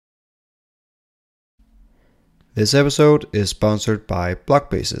This episode is sponsored by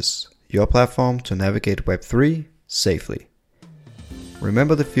Blockbases, your platform to navigate Web3 safely.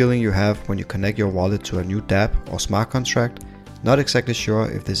 Remember the feeling you have when you connect your wallet to a new dApp or smart contract, not exactly sure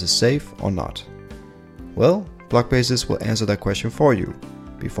if this is safe or not? Well, Blockbases will answer that question for you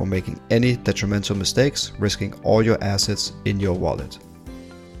before making any detrimental mistakes, risking all your assets in your wallet.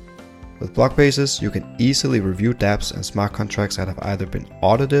 With Blockbases, you can easily review dApps and smart contracts that have either been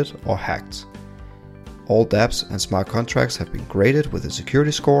audited or hacked. All dApps and smart contracts have been graded with a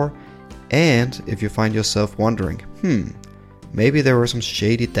security score, and if you find yourself wondering, maybe there were some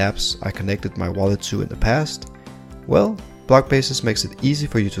shady dApps I connected my wallet to in the past, well, Blockbases makes it easy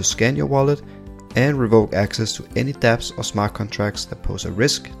for you to scan your wallet and revoke access to any dApps or smart contracts that pose a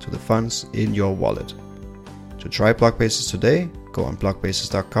risk to the funds in your wallet. To try Blockbases today, go on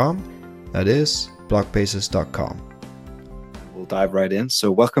blockbases.com, that is, blockbases.com. We'll dive right in. So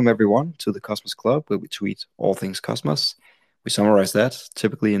welcome everyone to the Cosmos Club, where we tweet all things Cosmos. We summarize that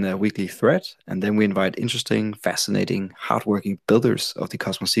typically in a weekly thread, and then we invite interesting, fascinating, hardworking builders of the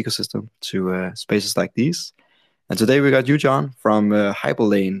Cosmos ecosystem to spaces like these. And today we got you, John, from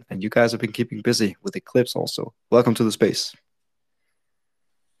Hyperlane, and you guys have been keeping busy with Eclipse also. Welcome to the space.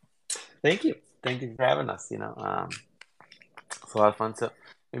 Thank you. Thank you for having us. It's a lot of fun. So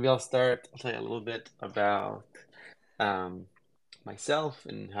maybe I'll tell you a little bit about myself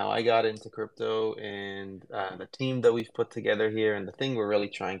and how I got into crypto and the team that we've put together here and the thing we're really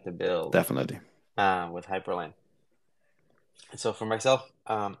trying to build. Definitely. With Hyperlane. So for myself,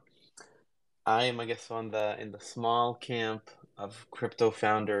 I am, in the small camp of crypto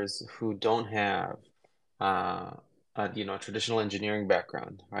founders who don't have a traditional engineering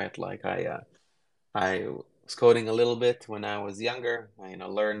background, right? Like I was coding a little bit when I was younger. I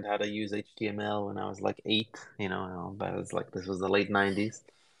learned how to use HTML when I was like 8. But this was the late 90s,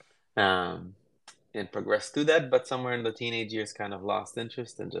 and progressed through that. But somewhere in the teenage years, kind of lost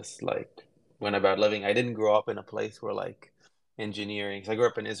interest and just like went about living. I didn't grow up in a place where like engineering. So I grew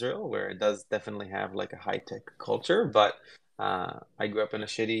up in Israel, where it does definitely have like a high tech culture, but I grew up in a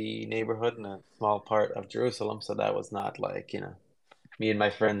shitty neighborhood in a small part of Jerusalem, so that was not like me and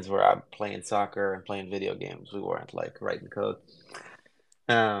my friends were out playing soccer and playing video games. We weren't like writing code.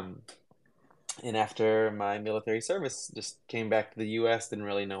 Um, and after my military service, just came back to the U.S., didn't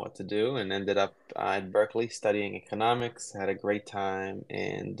really know what to do, and ended up at Berkeley studying economics. Had a great time,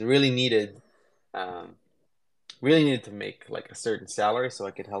 and um, really needed to make like a certain salary so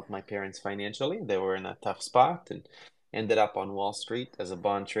I could help my parents financially. They were in a tough spot, and ended up on Wall Street as a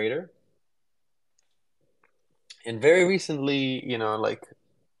bond trader. And very recently, like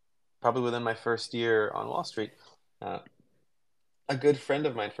probably within my first year on Wall Street, uh, a good friend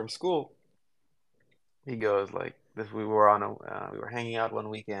of mine from school, he goes like this. We were hanging out one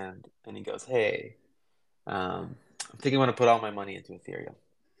weekend, and he goes, "Hey, I'm thinking I want to put all my money into Ethereum.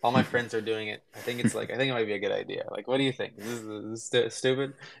 All my friends are doing it. I think it might be a good idea. Like, what do you think? Is this stupid?"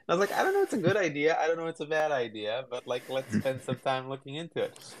 And I was like, I don't know. It's a good idea. I don't know. It's a bad idea. But like, let's spend some time looking into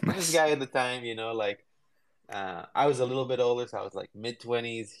it. And this Nice. guy at the time, I was a little bit older, so I was like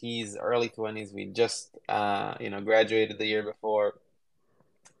mid-20s. He's early 20s. We just, graduated the year before,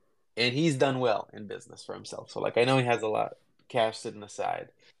 and he's done well in business for himself. So like, I know he has a lot of cash sitting aside,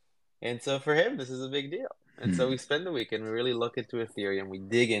 and so for him, this is a big deal. And so we spend the weekend, we really look into Ethereum, we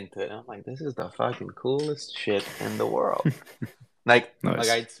dig into it, and I'm like, this is the fucking coolest shit in the world. Like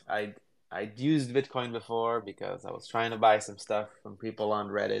Nice. I'd used Bitcoin before because I was trying to buy some stuff from people on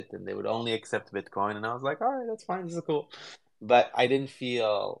Reddit, and they would only accept Bitcoin, and I was like, all right, that's fine, this is cool. But I didn't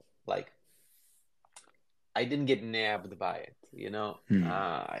feel like I didn't get nabbed by it,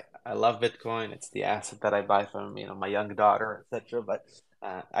 I love Bitcoin. It's the asset that I buy from, my young daughter, etc. But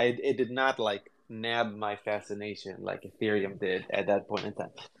it did not like nab my fascination like Ethereum did at that point in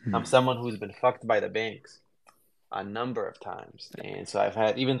time. I'm someone who's been fucked by the banks a number of times, and so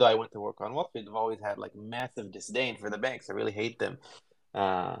even though I went to work on Wall Street, I've always had like massive disdain for the banks. I really hate them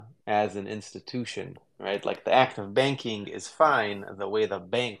as an institution, right? Like the act of banking is fine. The way the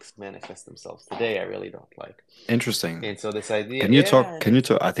banks manifest themselves today, I really don't like. Interesting. And so this idea, Can you yeah, talk? and Can you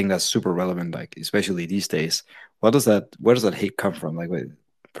talk? I think that's super relevant, like especially these days. Where does that hate come from? Like, wait,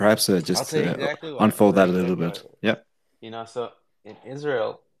 perhaps I'll just tell you exactly what. I'll unfold tell that you a little exactly what bit. it is. Yeah. So in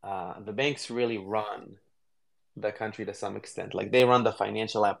Israel, the banks really run the country to some extent. Like they run the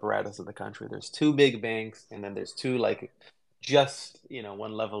financial apparatus of the country. There's two big banks, and then there's two like just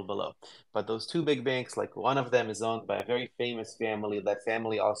one level below. But those two big banks, like one of them is owned by a very famous family. That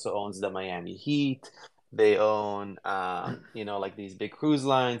family also owns the Miami Heat. They own, like these big cruise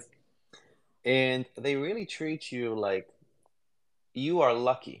lines, and they really treat you like you are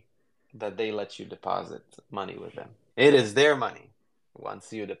lucky that they let you deposit money with them. It is their money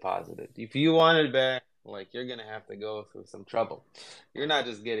once you deposit it. If you want it back, like you're gonna have to go through some trouble. You're not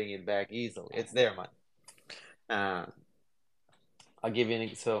just getting it back easily. It's their money. Uh, I'll give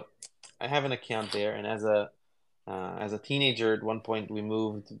you so I have an account there, and as a teenager, at one point we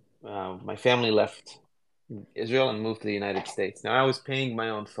moved. My family left Israel and moved to the United States. Now I was paying my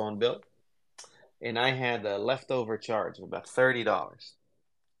own phone bill, and I had a leftover charge of about $30,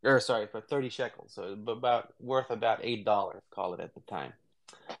 or sorry, for 30 shekels, so about worth about $8, call it at the time.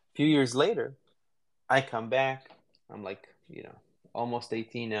 A few years later, I come back. I'm like, almost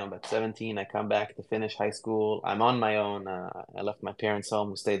 18 now, but 17. I come back to finish high school. I'm on my own. I left my parents' home,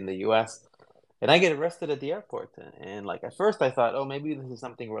 who stayed in the U.S., and I get arrested at the airport. And like at first, I thought, oh, maybe this is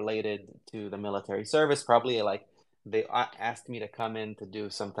something related to the military service. Probably like they asked me to come in to do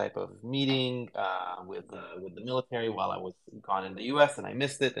some type of meeting with the military while I was gone in the U.S. and I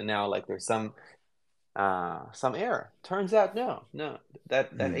missed it. And now like there's some error. Turns out, no,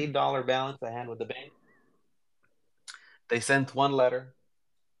 that Mm. $8 balance I had with the bank, they sent one letter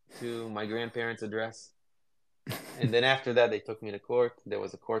to my grandparents' address. And then after that, they took me to court. There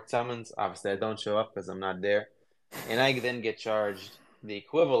was a court summons. Obviously, I don't show up because I'm not there. And I then get charged the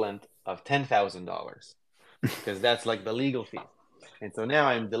equivalent of $10,000 because that's like the legal fee. And so now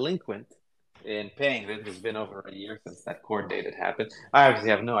I'm delinquent in paying it. It's been over a year since that court date had happened. I obviously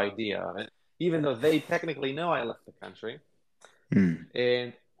have no idea of it, even though they technically know I left the country. Mm.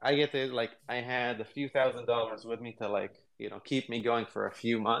 And I get to like I had a few $1,000s with me to like keep me going for a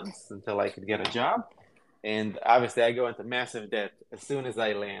few months until I could get a job. And obviously, I go into massive debt as soon as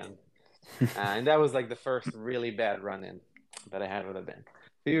I land. And that was like the first really bad run in that I had with a bank.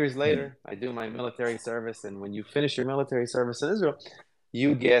 A few years Mm. later, I do my military service. And when you finish your military service in Israel,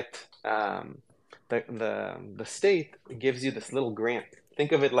 you get the state gives you this little grant.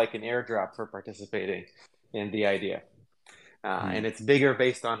 Think of it like an airdrop for participating in the idea. And Mm. it's bigger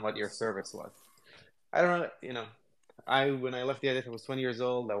based on what your service was. I don't know, when I left the IDF, I was 20 years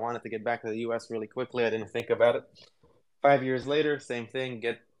old. I wanted to get back to the U.S. really quickly. I didn't think about it. 5 years later, same thing.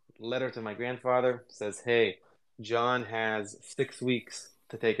 Get letter to my grandfather, says, "Hey, John has 6 weeks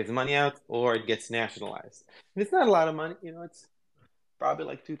to take his money out, or it gets nationalized." And it's not a lot of money, it's probably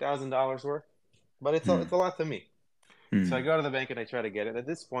like $2,000 worth, but it's Mm. a lot to me. So I Mm. go to the bank and I try to get it. At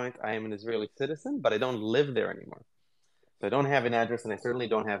this point, I am an Israeli citizen, but I don't live there anymore. So I don't have an address, and I certainly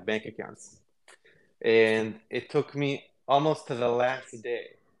don't have bank accounts. And it took me almost to the last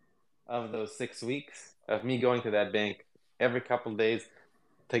day of those 6 weeks of me going to that bank every couple of days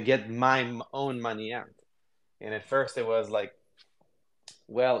to get my own money out. And at first it was like,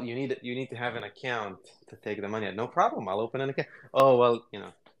 well, you need to have an account to take the money out. No problem, I'll open an account. Oh well,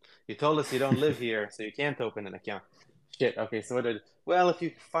 you told us you don't live here, so you can't open an account. Shit. Okay, so what did? Well, if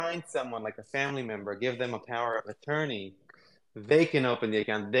you find someone like a family member, give them a power of attorney, they can open the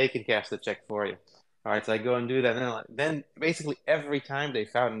account. They can cash the check for you. All right, so I go and do that. And then basically every time they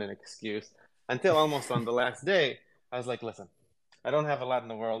found an excuse until almost on the last day, I was like, listen, I don't have a lot in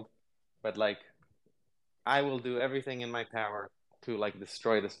the world, but like I will do everything in my power to like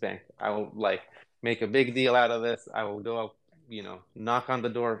destroy this bank. I will like make a big deal out of this. I will go, knock on the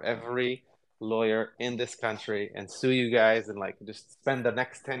door of every lawyer in this country and sue you guys and like just spend the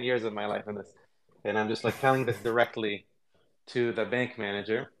next 10 years of my life in this. And I'm just like telling this directly to the bank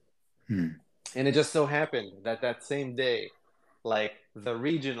manager. Mm. And it just so happened that that same day, like the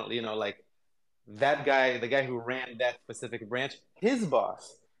regional, like that guy, the guy who ran that specific branch, his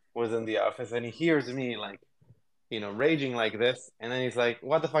boss was in the office and he hears me like, raging like this. And then he's like,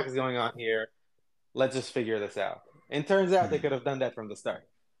 what the fuck is going on here? Let's just figure this out. And turns out they Mm. could have done that from the start.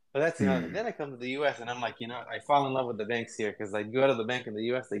 But that's another thing. Mm. Then I come to the US and I'm like, I fall in love with the banks here because I go to the bank in the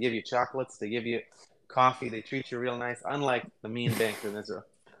US, they give you chocolates, they give you coffee, they treat you real nice, unlike the mean banks in Israel.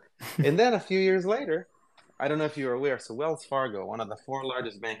 And then a few years later, I don't know if you're aware, so Wells Fargo, one of the four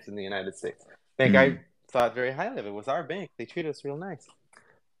largest banks in the United States, bank I Mm. thought very highly of, it was our bank. They treated us real nice.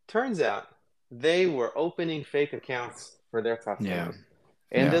 Turns out they were opening fake accounts for their Yeah. customers.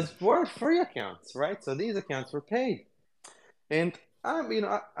 And Yeah. those weren't free accounts, right? So these accounts were paid. And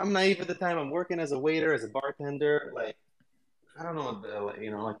I'm naive at the time. I'm working as a waiter, as a bartender. Like, I don't know what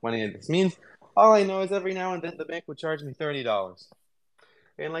like what any of this means. All I know is every now and then the bank would charge me $30.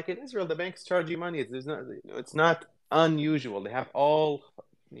 And like in Israel, the banks charge you money. It's not unusual. They have all,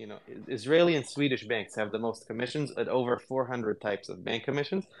 Israeli and Swedish banks have the most commissions at over 400 types of bank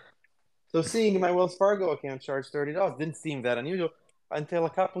commissions. So seeing my Wells Fargo account charge $30 didn't seem that unusual until a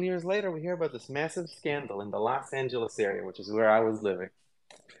couple years later we hear about this massive scandal in the Los Angeles area, which is where I was living,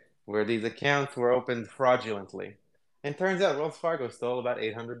 where these accounts were opened fraudulently. And turns out Wells Fargo stole about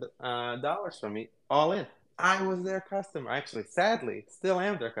 $800 from me, all in. I was their customer. Actually, sadly, still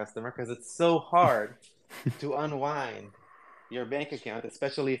am their customer because it's so hard to unwind your bank account,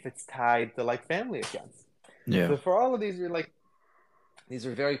 especially if it's tied to like family accounts. Yeah. So for all of these, you're like, these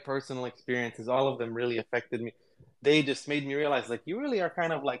are very personal experiences. All of them really affected me. They just made me realize, like, you really are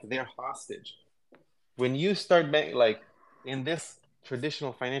kind of like their hostage. When you start like in this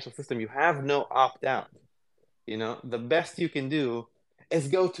traditional financial system, you have no opt out. The best you can do is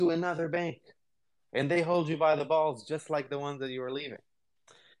go to another bank, and they hold you by the balls just like the ones that you were leaving.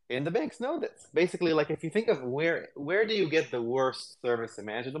 And the banks know this. Basically, like if you think of where do you get the worst service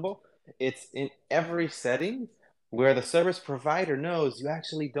imaginable? It's in every setting where the service provider knows you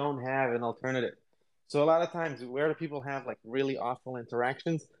actually don't have an alternative. So a lot of times where do people have like really awful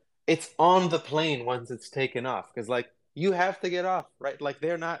interactions? It's on the plane once it's taken off. Because like you have to get off, right? Like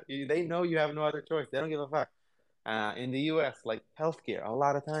they know you have no other choice. They don't give a fuck. In the US, like healthcare, a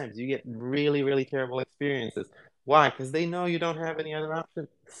lot of times you get really, really terrible experiences. Why? Because they know you don't have any other option.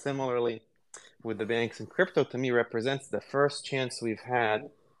 Similarly, with the banks and crypto, to me, represents the first chance we've had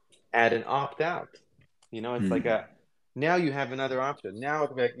at an opt out. It's like Mm. now you have another option. Now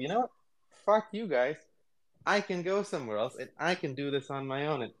it's like, you know what? Fuck you guys. I can go somewhere else and I can do this on my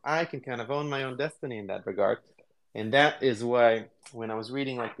own and I can kind of own my own destiny in that regard. And that is why when I was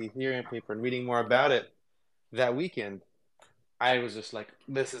reading like the Ethereum paper and reading more about it that weekend, I was just like,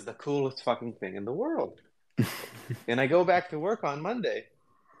 this is the coolest fucking thing in the world. And I go back to work on Monday,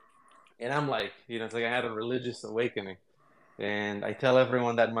 and I'm like, it's like I had a religious awakening. And I tell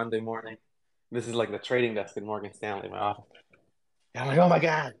everyone that Monday morning, this is like the trading desk in Morgan Stanley, my office. And I'm like, oh my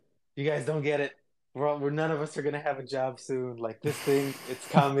God, you guys don't get it. We're none of us are gonna have a job soon. Like this thing, it's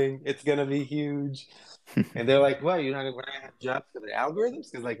coming. It's gonna be huge. And they're like, what? We're not gonna have jobs for the algorithms?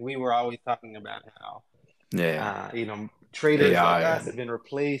 Because like we were always talking about how Yeah. traders like AI us have and been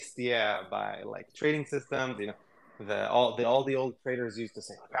replaced, yeah, by like trading systems. All the old traders used to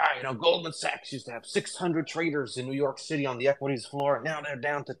say, like, Goldman Sachs used to have 600 traders in New York City on the equities floor, and now they're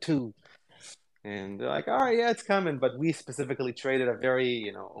down to two. And they're like, all right, yeah, it's coming, but we specifically traded a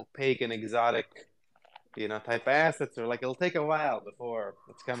very, opaque and exotic, type of assets. Or like it'll take a while before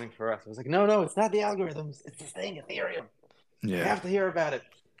it's coming for us. I was like, no, no, it's not the algorithms, it's this thing, Ethereum. You yeah. have to hear about it.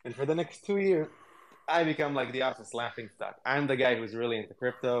 And for the next 2 years, I become like the office laughing stock. I'm the guy who's really into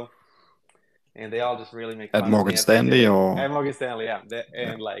crypto, and they all just really make At fun of Morgan me at the Stanley beginning. or At Morgan Stanley, yeah. yeah.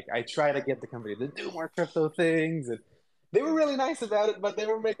 And like I try to get the company to do more crypto things, and they were really nice about it, but they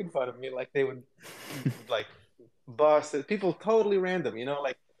were making fun of me. Like they would like boss people totally random,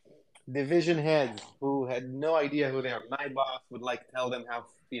 like division heads who had no idea who they are. My boss would like tell them how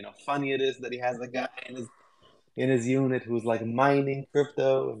funny it is that he has a guy in his unit who's like mining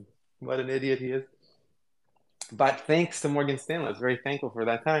crypto and what an idiot he is. But thanks to Morgan Stanley, I was very thankful for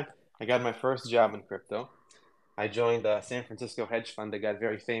that time. I got my first job in crypto. I joined a San Francisco hedge fund that got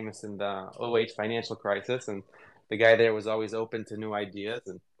very famous in the '08 financial crisis, and the guy there was always open to new ideas.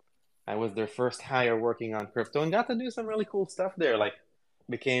 And I was their first hire working on crypto and got to do some really cool stuff there. Like,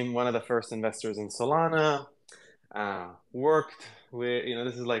 became one of the first investors in Solana. Worked with,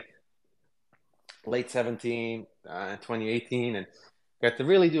 this is like late 17, 2018, and got to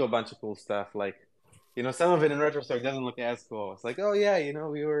really do a bunch of cool stuff. Like, some of it in retrospect doesn't look as cool. It's like, oh yeah,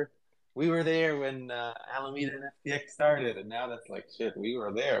 we were there when Alameda and FTX started, and now that's like shit. We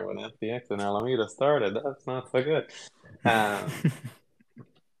were there when FTX and Alameda started. That's not so good. Um,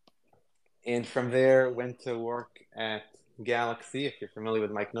 and from there, went to work at Galaxy. If you're familiar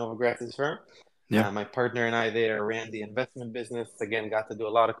with Mike Novogratz's firm, Yeah. my partner and I there ran the investment business. Again, got to do a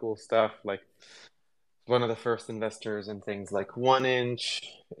lot of cool stuff. Like one of the first investors in things like 1inch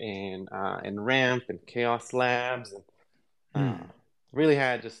and Ramp and Chaos Labs, and Hmm. really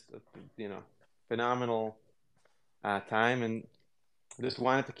had just phenomenal time, and just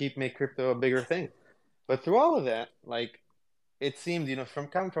wanted to keep make crypto a bigger thing. But through all of that, like it seemed, from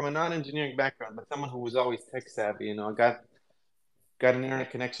coming from a non-engineering background, but someone who was always tech savvy, I got an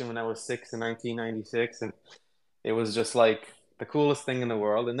internet connection when I was six in 1996, and it was just like the coolest thing in the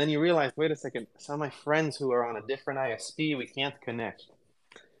world. And then you realize, wait a second, some of my friends who are on a different ISP, we can't connect.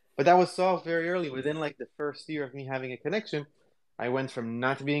 But that was solved very early. Within like the first year of me having a connection, I went from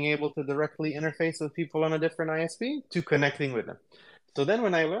not being able to directly interface with people on a different ISP to connecting with them. So then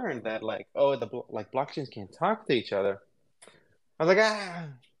when I learned that like, oh, like blockchains can't talk to each other, I was like,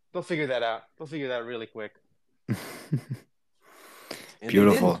 they'll figure that out. They'll figure that really quick. And they didn't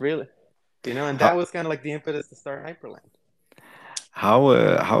Beautiful. really, and How that was kind of like the impetus to start Hyperlane. how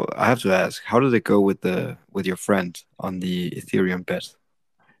I have to ask, how did it go with your friend on the Ethereum bet?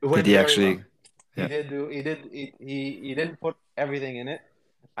 It Did went he very well. actually? he Yeah. did do he didn't put everything in it,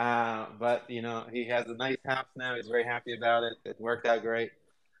 but he has a nice house now. He's very happy about it. It worked out great.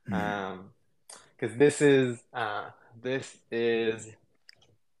 Mm. Um, because this is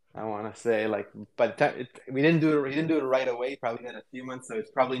I want to say like, but we didn't do it. He didn't do it right away. Probably did a few months, so it's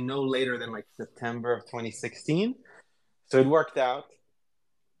probably no later than like September of 2016. So it worked out.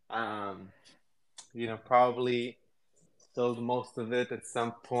 Um, probably sold most of it at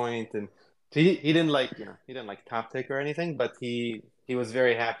some point, and he didn't like he didn't like top tick or anything, but he was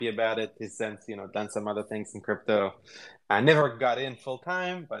very happy about it. He's since done some other things in crypto. I never got in full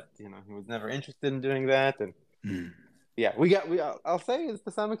time, but he was never interested in doing that, and Mm. yeah, I'll say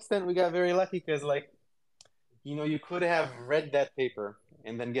to some extent we got very lucky because like you could have read that paper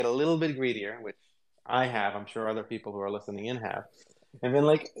and then get a little bit greedier, which I have. I'm sure other people who are listening in have. And then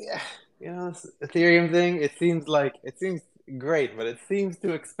like, yeah, this Ethereum thing, it seems great, but it seems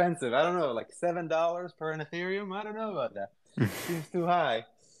too expensive. I don't know, like $7 per an Ethereum. I don't know about that. Seems too high.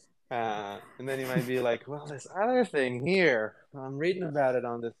 And then you might be like, well, this other thing here, I'm reading about it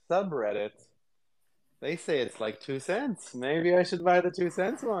on this subreddit. They say it's like 2 cents. Maybe I should buy the 2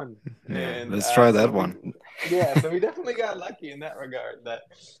 cents one. Yeah, And let's try so that we, one. yeah, so we definitely got lucky in that regard. That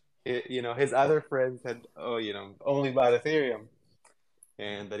his other friends had, only bought Ethereum,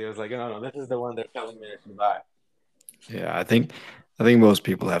 and that he was like, oh no, this is the one they're telling me I should buy. Yeah, I think most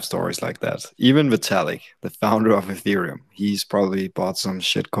people have stories like that. Even Vitalik, the founder of Ethereum, he's probably bought some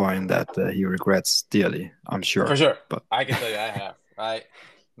shitcoin that he regrets dearly, I'm For sure. sure, But I can tell you, I have.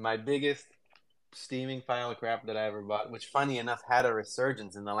 My biggest steaming pile of crap that I ever bought, which funny enough had a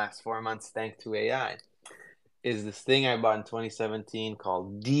resurgence in the last 4 months thanks to AI, is this thing I bought in 2017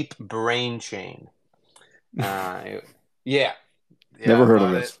 called Deep Brain Chain. Yeah, yeah, never I heard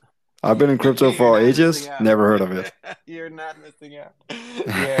of bought it. it. I've been in crypto You're for not missing ages, out. never heard of it. You're not missing out.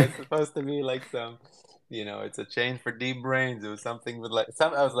 Yeah, it's supposed to be like it's a chain for deep brains. It was something with like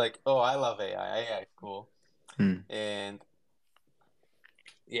some. I was like, oh, I love AI. AI is cool. Hmm. And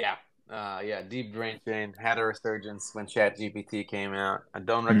yeah, yeah, deep brain chain had a resurgence when ChatGPT came out. I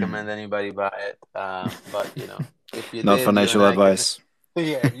don't Hmm. recommend anybody buy it. But if you Not did, you and financial I can. advice.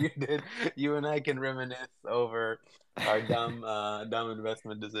 Yeah, if you did, you and I can reminisce over our dumb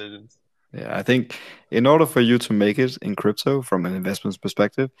investment decisions. Yeah, I think in order for you to make it in crypto from an investment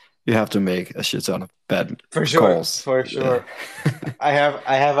perspective, you have to make a shit ton of bad For sure, calls. for sure. I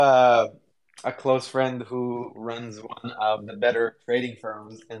have a close friend who runs one of the better trading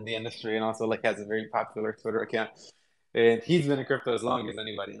firms in the industry, and also like has a very popular Twitter account. And he's been in crypto as long as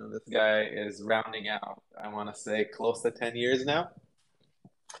anybody. This guy is rounding out, I want to say, close to 10 years now.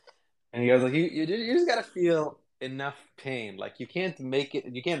 And he goes like, you just gotta feel enough pain. Like you can't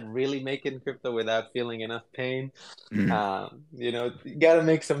really make it in crypto without feeling enough pain. Mm. You gotta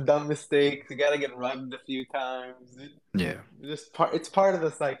make some dumb mistakes. You gotta get rugged a few times. Yeah. It's part of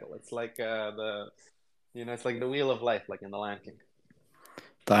the cycle. It's like it's like the wheel of life, like in the Lion King.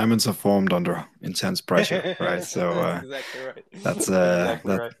 Diamonds are formed under intense pressure, right? So That's exactly right. that's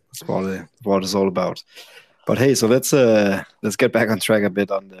Exactly right. that's what it's all about. But hey, so let's get back on track a bit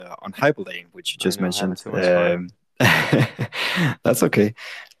on Hyperlane, which you I just know, having mentioned. too much fun. That's okay,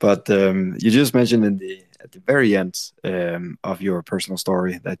 but you just mentioned at the very end of your personal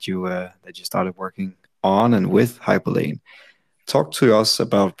story that you started working on and with Hyperlane. Talk to us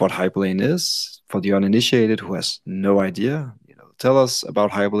about what Hyperlane is for the uninitiated who has no idea. Tell us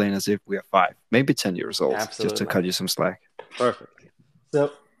about Hyperlane as if we are 5, maybe 10 years old, just to Absolutely. cut you some slack. Perfect.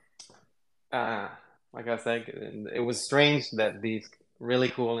 So, uh, like I said, it was strange that these really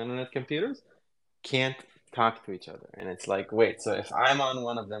cool internet computers can't talk to each other. And it's like, wait, so if I'm on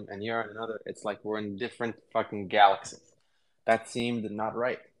one of them and you're on another, it's like we're in different fucking galaxies. That seemed not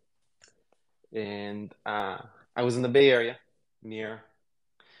right. And I was in the Bay Area near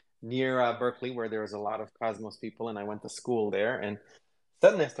Berkeley, where there was a lot of Cosmos people, and I went to school there. And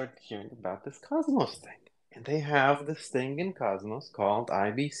suddenly I started hearing about this Cosmos thing. And they have this thing in Cosmos called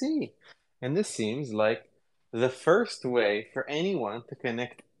IBC. And this seems like the first way for anyone to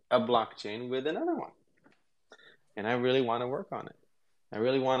connect a blockchain with another one. And I really want to work on it. I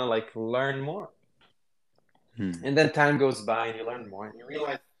really want to like learn more. Hmm. And then time goes by and you learn more and you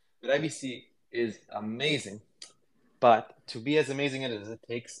realize that IBC is amazing. But to be as amazing as it is, it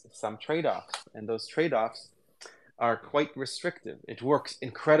takes some trade-offs. And those trade-offs are quite restrictive. It works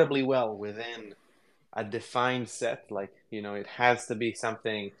incredibly well within a defined set. Like, it has to be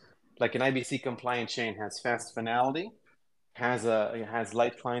something like an IBC compliant chain has fast finality, it has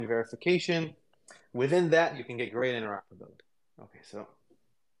light client verification. Within that, you can get great interoperability. Okay, so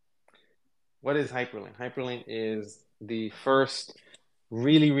what is Hyperlane? Hyperlane is the first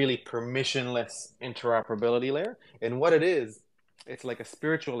really, really permissionless interoperability layer. And what it is, it's like a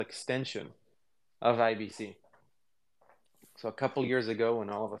spiritual extension of IBC. So a couple years ago, when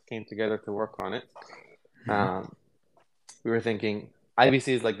all of us came together to work on it, Mm-hmm. we were thinking IBC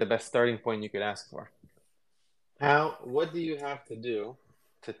is like the best starting point you could ask for. What do you have to do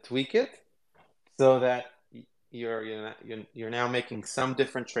to tweak it so that you're now making some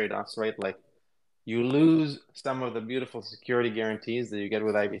different trade-offs, right? Like you lose some of the beautiful security guarantees that you get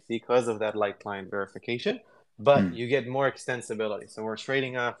with IBC because of that light client verification, but you get more extensibility. So we're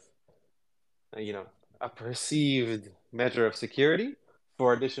trading off, you know, a perceived measure of security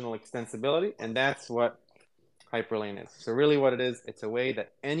for additional extensibility, and that's what Hyperlane is. So really what it is, it's a way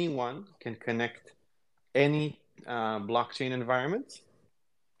that anyone can connect any blockchain environment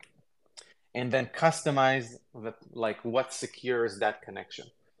and then customize what secures that connection.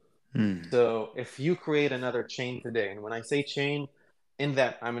 Mm. So if you create another chain today, and when I say chain, in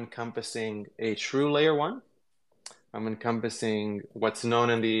that I'm encompassing a true layer one, I'm encompassing what's known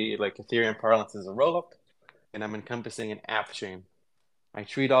in the Ethereum parlance as a rollup, and I'm encompassing an app chain. I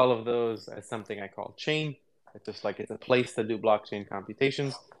treat all of those as something I call chain. It's just like it's a place to do blockchain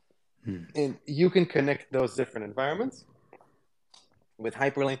computations. Mm. And you can connect those different environments with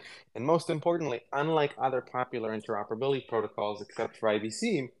Hyperlane. And most importantly, unlike other popular interoperability protocols except for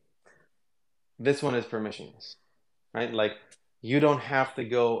IBC, this one is permissionless, right? Like you don't have to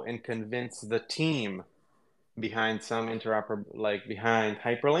go and convince the team behind some behind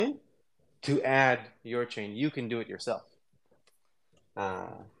Hyperlane to add your chain. You can do it yourself.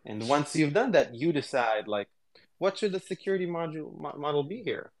 And once you've done that, you decide what should the security model be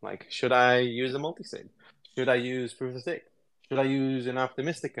here? Like, should I use a multi-sig? Should I use proof of stake? Should I use an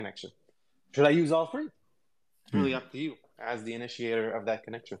optimistic connection? Should I use all three? It's really Mm. up to you as the initiator of that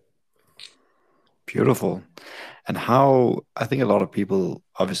connection. Beautiful. And how I think a lot of people,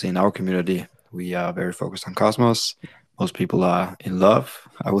 obviously in our community, we are very focused on Cosmos. Most people are in love,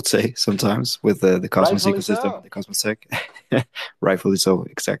 I would say, sometimes with the Cosmos Rightfully ecosystem and so. the Cosmos tech. Rightfully so,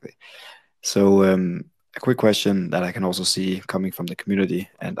 exactly. So, a quick question that I can also see coming from the community,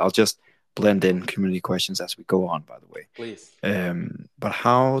 and I'll just blend in community questions as we go on, by the way. Please. But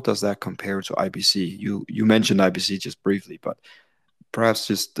how does that compare to IBC? You mentioned IBC just briefly, but perhaps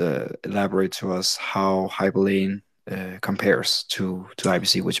just elaborate to us how Hyperlane compares to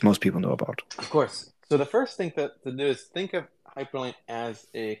IBC, which most people know about. Of course. So the first thing to do is think of Hyperlane as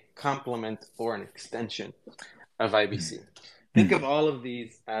a complement or an extension of IBC. Think Mm. of all of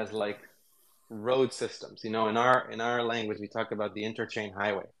these as like road systems. You know, in our language, we talk about the interchain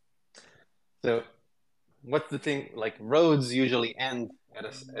highway. So what's the thing? Like roads usually end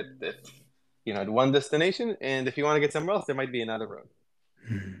at one destination, and if you want to get somewhere else, there might be another road.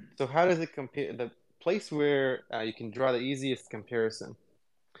 Mm. So how does it compare? The place where you can draw the easiest comparison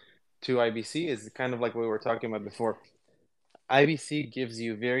to IBC is kind of like what we were talking about before. IBC gives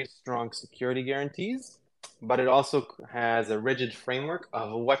you very strong security guarantees, but it also has a rigid framework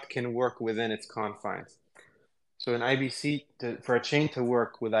of what can work within its confines. So in IBC, for a chain to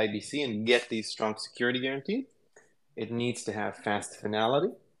work with IBC and get these strong security guarantees, it needs to have fast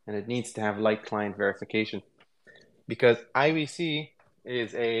finality and it needs to have light client verification. Because IBC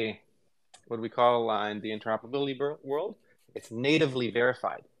is what we call in the interoperability world, it's natively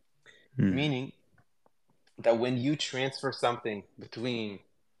verified, Mm. meaning that when you transfer something between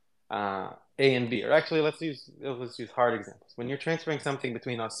A and B, or actually let's use hard examples. When you're transferring something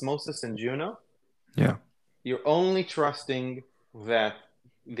between Osmosis and Juno, Yeah. you're only trusting that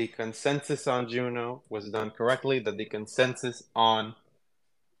the consensus on Juno was done correctly, that the consensus on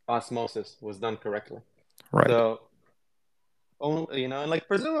Osmosis was done correctly. Right. So, only, and like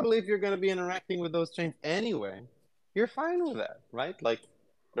presumably, if you're going to be interacting with those chains anyway, you're fine with that, right? Like,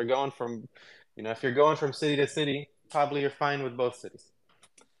 they're going from, if you're going from city to city, probably you're fine with both cities.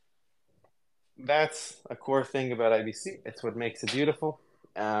 That's a core thing about IBC. It's what makes it beautiful.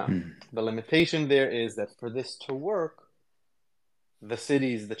 Mm. The limitation there is that for this to work, the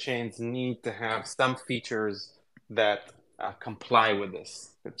chains need to have some features that comply with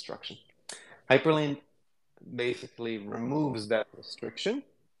this construction. Hyperlane basically removes that restriction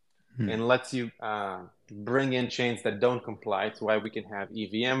Mm. and lets you bring in chains that don't comply. It's why we can have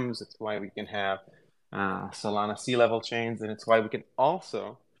EVMs. It's why we can have Solana C-level chains, and it's why we can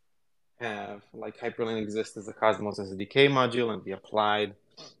also have Hyperlane exists as a Cosmos SDK module and be applied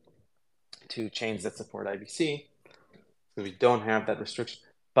to chains that support IBC. So we don't have that restriction.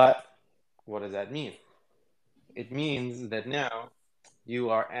 But what does that mean? It means that now you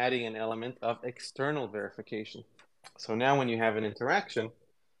are adding an element of external verification. So now when you have an interaction,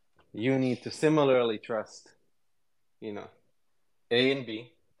 you need to similarly trust, A and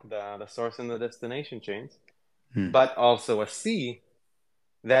B, the source and the destination chains, Hmm. but also a C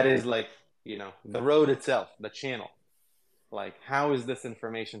that is like, the road itself, the channel. Like, how is this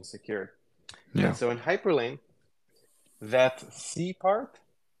information secured? And Yeah. so in Hyperlane, that C part,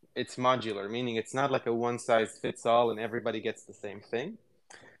 it's modular, meaning it's not like a one size fits all and everybody gets the same thing.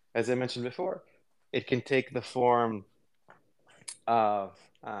 As I mentioned before, it can take the form of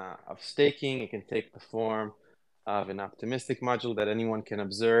staking. It can take the form of an optimistic module that anyone can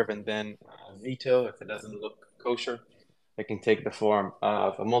observe and then veto if it doesn't look kosher. It can take the form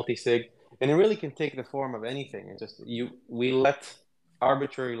of a multi-sig, and it really can take the form of anything. It just we let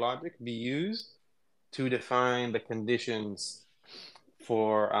arbitrary logic be used to define the conditions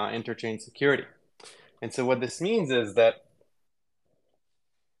for interchain security. And so what this means is that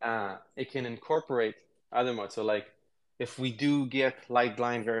it can incorporate other modes. So like if we do get light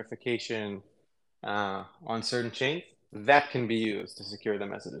line verification on certain chains, that can be used to secure the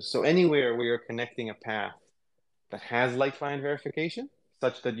messages. So anywhere where you're connecting a path that has light line verification,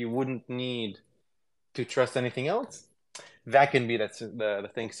 such that you wouldn't need to trust anything else, that can be the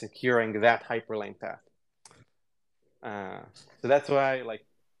thing securing that hyperlane path. So that's why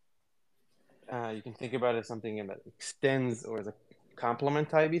you can think about it as something that extends or as a complement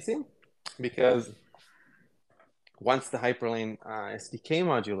to IBC, because once the Hyperlane SDK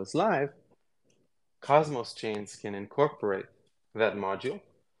module is live, Cosmos chains can incorporate that module,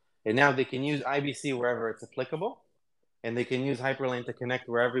 and now they can use IBC wherever it's applicable, and they can use Hyperlane to connect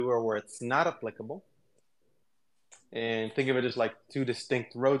everywhere where it's not applicable. And think of it as like two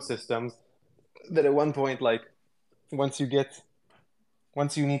distinct road systems that at one point, like once you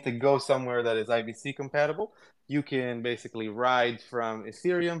need to go somewhere that is IBC compatible, you can basically ride from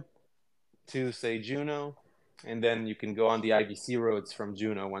Ethereum to say Juno, and then you can go on the IBC roads from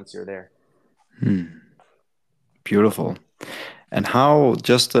Juno once you're there. Beautiful. And how,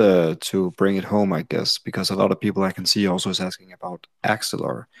 just to bring it home, I guess, because a lot of people I can see also is asking about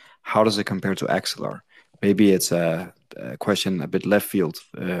Axelar. How does it compare to Axelar? Maybe it's a question a bit left field,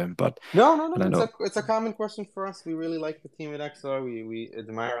 but No. I don't know. It's a common question for us. We really like the team at XR. We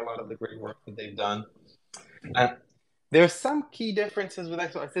admire a lot of the great work that they've done. Uh, there's some key differences with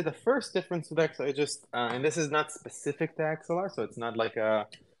XLR. I'd say the first difference with XLR, just and this is not specific to XLR, so it's not like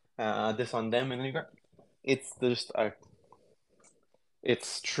this on them in any regard. It's just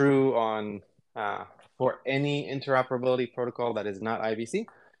it's true on for any interoperability protocol that is not IBC.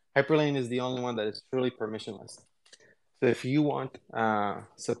 Hyperlane is the only one that is truly permissionless. So if you want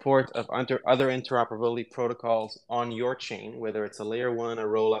support of other interoperability protocols on your chain, whether it's a layer one, a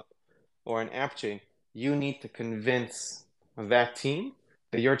rollup, or an app chain, you need to convince that team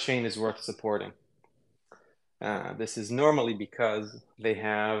that your chain is worth supporting. This is normally because they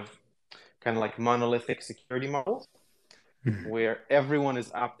have kind of like monolithic security models where everyone is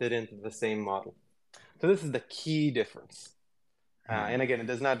opted into the same model. So this is the key difference. And again, it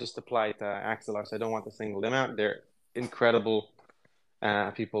does not just apply to Axelar, so I don't want to single them out. They're incredible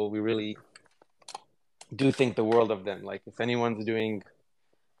people. We really do think the world of them. Like if anyone's doing,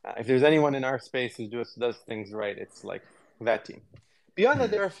 if there's anyone in our space who does things right, it's like that team. Beyond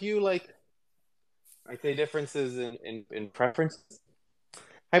that, there are a few I'd say differences in preferences.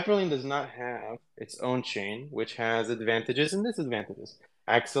 Hyperlane does not have its own chain, which has advantages and disadvantages.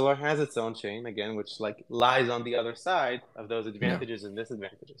 Axelar has its own chain, again, which like lies on the other side of those Yeah, advantages and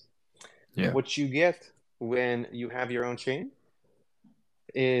disadvantages. yeah, What you get when you have your own chain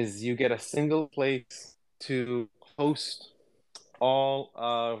is you get a single place to host all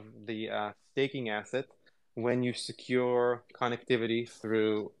of the staking asset when you secure connectivity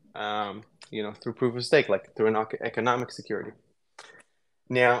through through proof of stake, like through an economic security.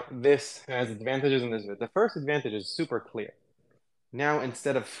 Now, this has advantages and disadvantages. The first advantage is super clear. Now,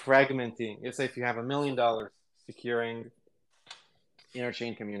 instead of fragmenting, let's say if you have $1 million securing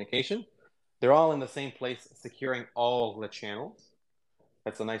interchain communication, they're all in the same place securing all the channels.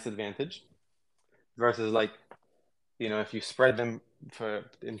 That's a nice advantage. Versus like, if you spread them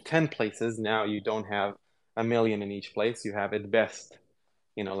in 10 places, now you don't have 1 million in each place. You have at best,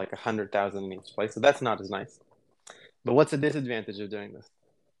 like 100,000 in each place. So that's not as nice. But what's the disadvantage of doing this?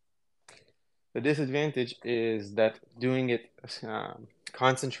 The disadvantage is that doing it,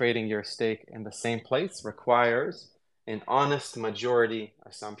 concentrating your stake in the same place requires an honest majority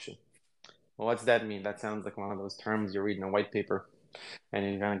assumption. Well, what's that mean? That sounds like one of those terms you read in a white paper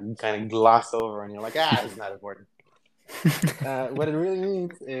and you kind of gloss over and you're like, it's not important. What it really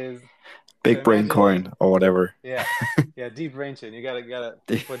means is, so big brain imagine coin or whatever. yeah, deep brain chain. You gotta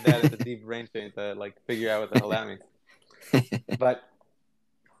put that into deep brain chain to like figure out what the hell that means. But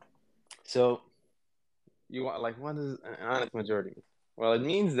so you want like what does an honest majority mean? Well, it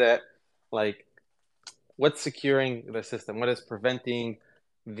means that like what's securing the system? What is preventing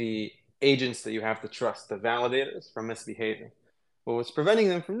the agents that you have to trust, the validators, from misbehaving? Well, what's preventing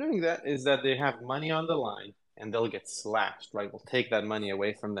them from doing that is that they have money on the line and they'll get slashed, right? We'll take that money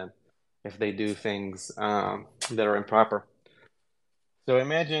away from them if they do things that are improper. So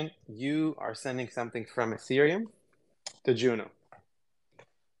imagine you are sending something from Ethereum to Juno,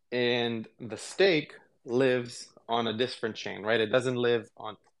 and the stake lives on a different chain, right? It doesn't live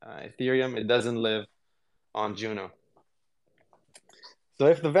on Ethereum, it doesn't live on Juno. So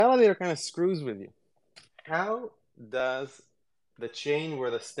if the validator kind of screws with you, how does the chain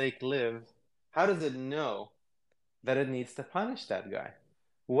where the stake lives, how does it know that it needs to punish that guy?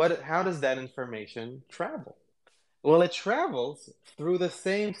 How does that information travel? Well, it travels through the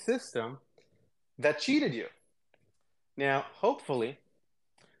same system that cheated you. Now, hopefully,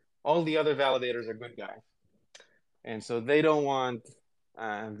 all the other validators are good guys. And so they don't want,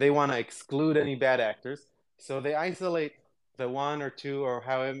 they want to exclude any bad actors. So they isolate the one or two or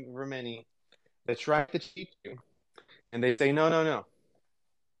however many that try to cheat you. And they say, no, no, no.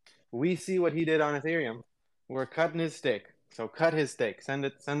 We see what he did on Ethereum. We're cutting his stake. So cut his stake. Send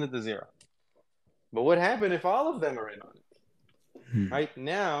it to zero. But what happened if all of them are in on it? Right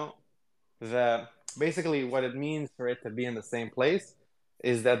now, basically what it means for it to be in the same place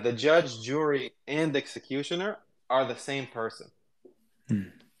is that the judge, jury, and executioner are the same person.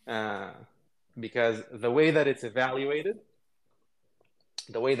 Because the way that it's evaluated,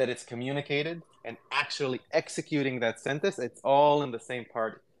 the way that it's communicated, and actually executing that sentence, it's all in the same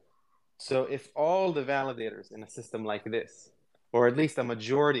party. So if all the validators in a system like this, or at least a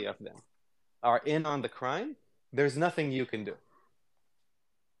majority of them, are in on the crime, there's nothing you can do.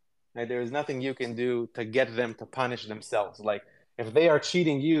 Right? There's nothing you can do to get them to punish themselves. Like if they are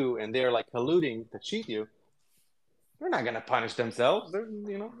cheating you and they're like colluding to cheat you, they're not going to punish themselves.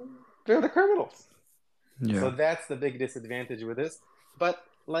 They're the criminals. Yeah. So that's the big disadvantage with this. But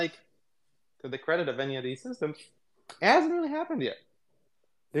like to the credit of any of these systems, it hasn't really happened yet.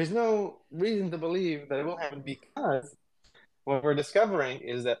 There's no reason to believe that it will happen because what we're discovering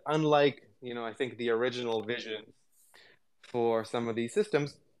is that unlike, I think the original vision for some of these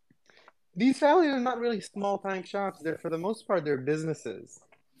systems, these validators are not really small-time shops. They're, for the most part, they're businesses,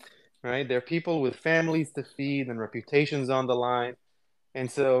 right? They're people with families to feed and reputations on the line. And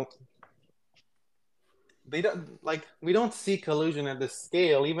so we don't see collusion at this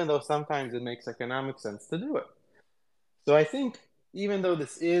scale, even though sometimes it makes economic sense to do it. So I think even though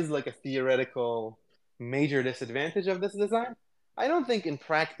this is like a theoretical major disadvantage of this design, I don't think in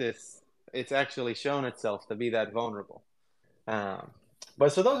practice it's actually shown itself to be that vulnerable.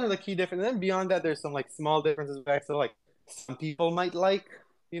 But so those are the key differences. And then beyond that, there's some like small differences back. So like some people might like,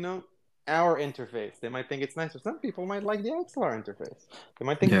 our interface. They might think it's nicer. Some people might like the XLR interface. They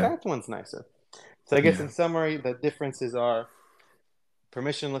might think that one's nicer. So I guess in summary, the differences are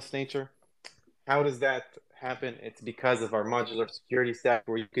permissionless nature. How does that happen? It's because of our modular security stack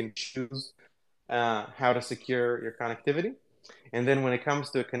where you can choose how to secure your connectivity. And then when it comes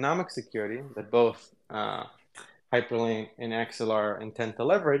to economic security, that both Hyperlane and XLR intend to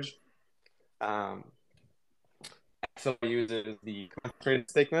leverage, XLR uses the concentrated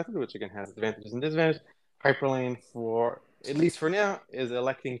stake method, which again has advantages and disadvantages. Hyperlane, at least for now, is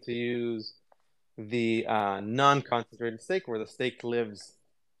electing to use the non-concentrated stake, where the stake lives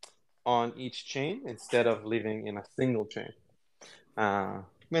on each chain instead of living in a single chain. And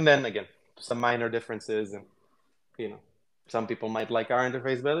then again, some minor differences, and some people might like our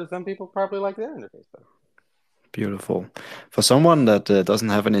interface better. Some people probably like their interface better. Beautiful. For someone that doesn't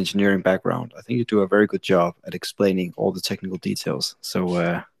have an engineering background, I think you do a very good job at explaining all the technical details.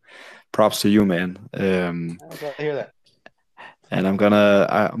 So props to you, man. I'm glad to hear that. And I'm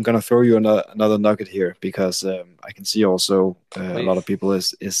gonna throw you another nugget here, because I can see also a lot of people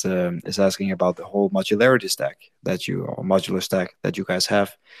is asking about the whole modularity stack or modular stack that you guys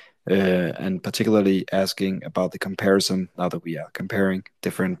have, and particularly asking about the comparison, now that we are comparing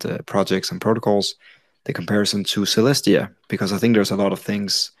different projects and protocols, the comparison to Celestia, because I think there's a lot of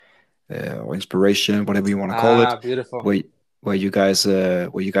things or inspiration, whatever you want to call it, beautiful. where you guys are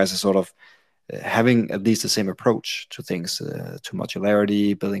sort of having at least the same approach to things, to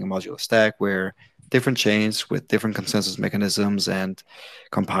modularity, building a modular stack where different chains with different consensus mechanisms and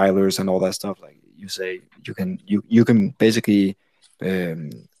compilers and all that stuff, like you say, you can basically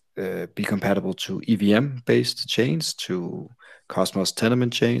be compatible to EVM based chains, to Cosmos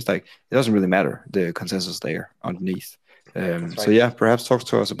tenement chains. Like it doesn't really matter the consensus layer underneath. Right. So yeah, perhaps talk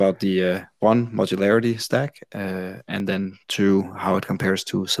to us about the modularity stack, and then how it compares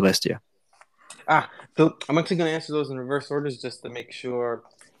to Celestia. So I'm actually going to answer those in reverse orders just to make sure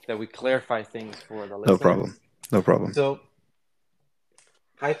that we clarify things for the No problem. listeners. No problem. So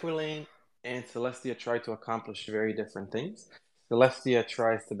Hyperlane and Celestia try to accomplish very different things. Celestia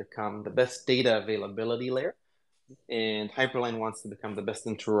tries to become the best data availability layer, and Hyperlane wants to become the best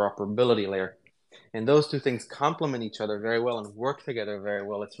interoperability layer. And those two things complement each other very well and work together very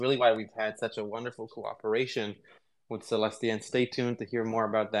well. It's really why we've had such a wonderful cooperation with Celestia. And stay tuned to hear more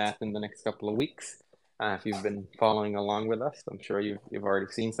about that in the next couple of weeks. If you've been following along with us, I'm sure you've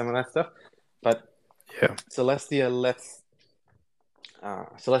already seen some of that stuff. But Yeah. Celestia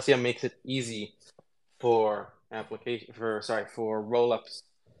makes it easy for rollups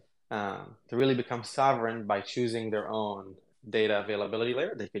to really become sovereign by choosing their own data availability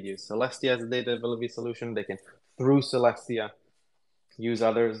layer. They could use Celestia as a data availability solution. They can, through Celestia, use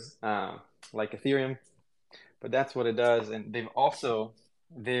others like Ethereum. But that's what it does. And they've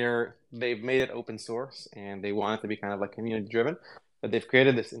made it open source, and they want it to be kind of like community driven. But they've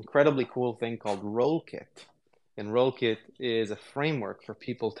created this incredibly cool thing called RollKit. And RollKit is a framework for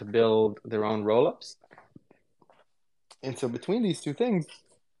people to build their own rollups. And so between these two things,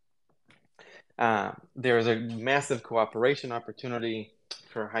 there is a massive cooperation opportunity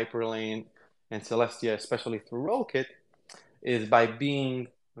for Hyperlane and Celestia, especially through RollKit, is by being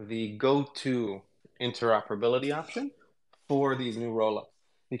the go-to interoperability option for these new rollups.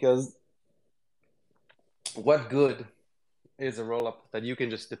 Because what good is a rollup that you can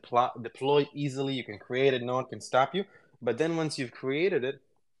just deploy easily? You can create it, no one can stop you. But then once you've created it,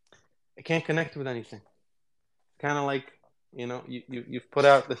 it can't connect with anything. Kind of like, you've put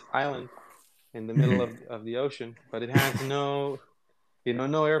out this island in the middle of the ocean, but it has no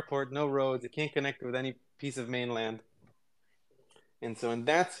airport, no roads. It can't connect with any piece of mainland. And so in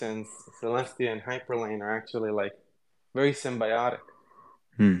that sense, Celestia and Hyperlane are actually like very symbiotic.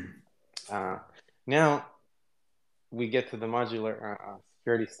 Now we get to the modular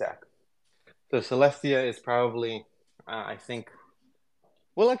security stack. So Celestia is probably, I think,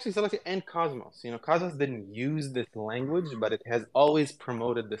 well, actually, Celestia and Cosmos. Cosmos didn't use this language, but it has always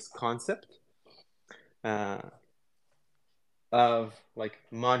promoted this concept of like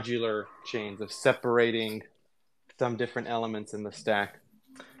modular chains, of separating some different elements in the stack.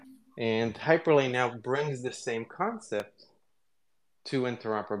 And Hyperlane now brings the same concept to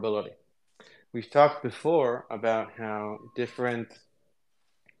interoperability. We've talked before about how different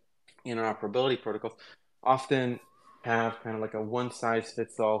interoperability protocols often have kind of like a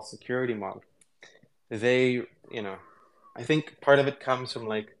one-size-fits-all security model. I think part of it comes from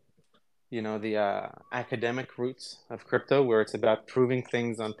like, the academic roots of crypto, where it's about proving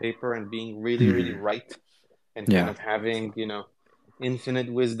things on paper and being really, really right, and kind of having,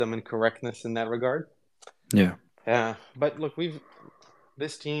 infinite wisdom and correctness in that regard. Yeah. But look,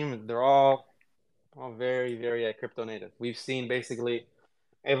 this team, they're all very, very crypto native. We've seen basically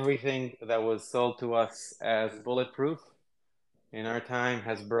everything that was sold to us as bulletproof in our time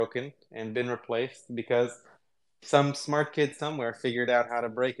has broken and been replaced because some smart kid somewhere figured out how to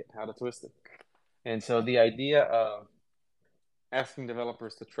break it, how to twist it. And so the idea of asking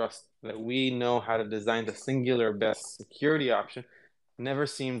developers to trust that we know how to design the singular best security option never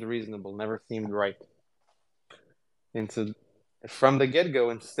seemed reasonable, never seemed right. And so from the get-go,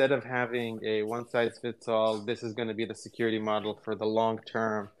 instead of having a one-size-fits-all, this is going to be the security model for the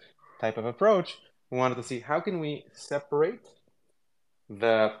long-term type of approach, we wanted to see how can we separate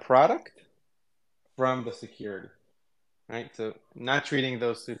the product from the security, right? So not treating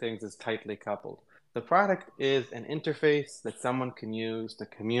those two things as tightly coupled. The product is an interface that someone can use to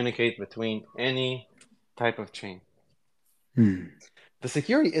communicate between any type of chain. The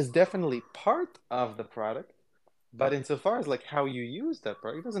security is definitely part of the product, but insofar as like how you use that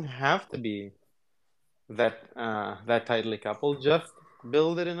product, it doesn't have to be that tightly coupled. Just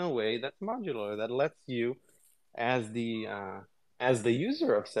build it in a way that's modular, that lets you, as the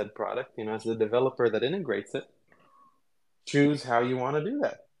user of said product, as the developer that integrates it, choose how you want to do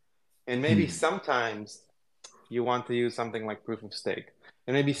that. And maybe sometimes you want to use something like proof of stake.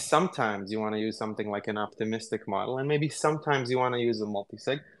 And maybe sometimes you want to use something like an optimistic model. And maybe sometimes you want to use a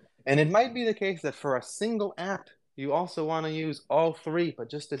multi-sig. And it might be the case that for a single app, you also want to use all three, but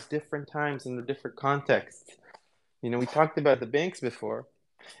just at different times in the different contexts. We talked about the banks before.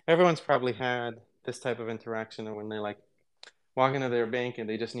 Everyone's probably had this type of interaction when they like walk into their bank and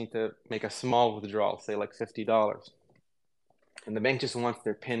they just need to make a small withdrawal, say like $50. And the bank just wants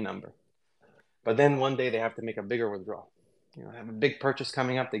their PIN number. But then one day they have to make a bigger withdrawal. They have a big purchase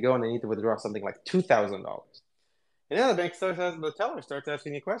coming up. They go and they need to withdraw something like $2,000. And then the teller starts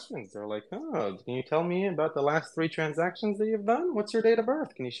asking you questions. They're like, "Oh, can you tell me about the last three transactions that you've done? What's your date of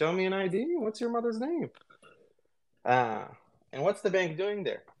birth? Can you show me an ID? What's your mother's name?" Uh, and what's the bank doing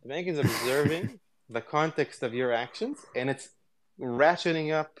there? The bank is observing the context of your actions, and it's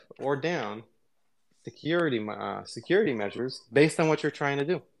ratcheting up or down security measures based on what you're trying to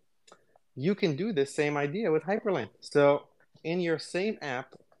do. You can do this same idea with Hyperlane. So in your same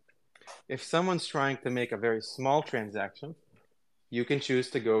app, if someone's trying to make a very small transaction, you can choose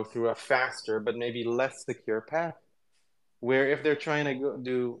to go through a faster but maybe less secure path. Where if they're trying to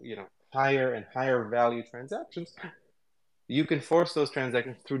do higher and higher value transactions, you can force those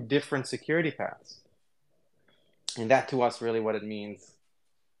transactions through different security paths. And that to us really what it means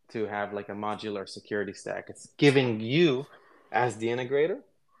to have like a modular security stack. It's giving you as the integrator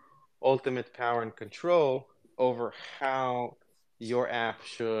ultimate power and control over how your app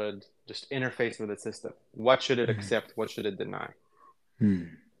should just interface with the system. What should it accept? What should it deny?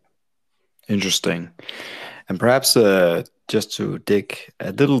 Interesting. And perhaps just to dig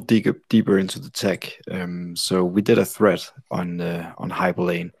a little deeper into the tech, so we did a thread on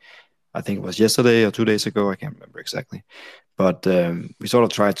Hyperlane. I think it was yesterday or 2 days ago. I can't remember exactly, but we sort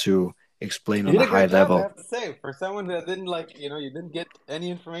of tried to explain You on did a a high great job, I level. have to say. For someone that didn't you didn't get any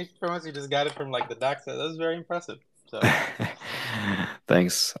information from us, you just got it from like the docs. That was very impressive. So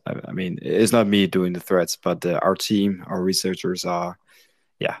Thanks. I mean, it's not me doing the threads, but our team, our researchers are,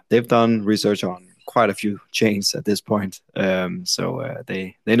 yeah, they've done research on quite a few chains at this point. So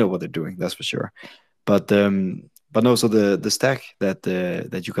they know what they're doing, that's for sure. But no, so the stack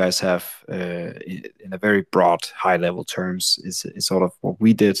that you guys have in a very broad, high level terms is sort of what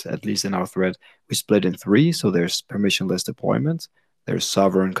we did, at least in our thread. We split in three. So there's permissionless deployment, there's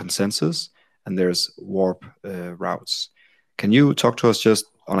sovereign consensus, and there's warp routes. Can you talk to us just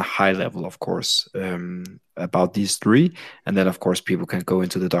on a high level, of course, about these three? And then, of course, people can go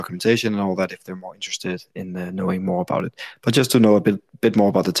into the documentation and all that if they're more interested in knowing more about it. But just to know a bit more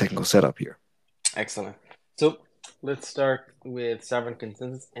about the technical setup here. excellent. So let's start with sovereign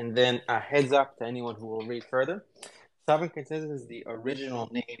consensus, and then a heads up to anyone who will read further. Sovereign consensus is the original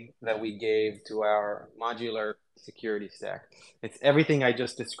name that we gave to our modular security stack. It's everything I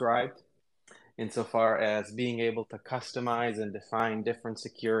just described, insofar as being able to customize and define different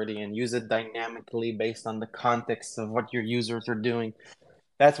security and use it dynamically based on the context of what your users are doing.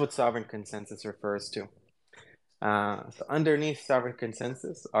 That's what sovereign consensus refers to. So underneath sovereign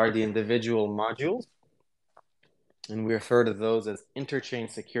consensus are the individual modules, and we refer to those as interchain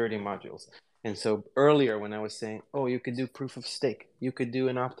security modules. And so earlier when I was saying, oh, you could do proof of stake, you could do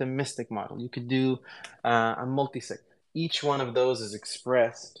an optimistic model, you could do a multisig. Each one of those is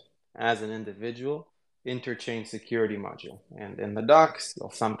expressed as an individual interchain security module. And in the docs, you'll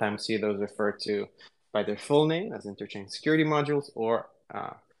sometimes see those referred to by their full name as interchain security modules, or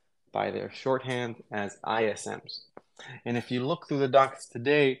by their shorthand as ISMs. And if you look through the docs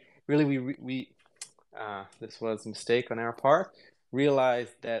today, really this was a mistake on our part,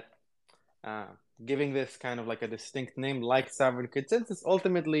 realized that giving this kind of like a distinct name like sovereign consensus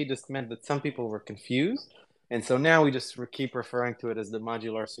ultimately just meant that some people were confused. And so now we just keep referring to it as the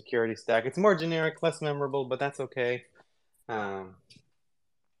modular security stack. It's more generic, less memorable, but that's okay. So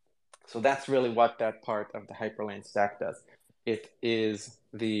that's really what that part of the Hyperlane stack does. It is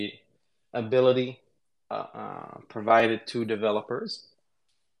the ability provided to developers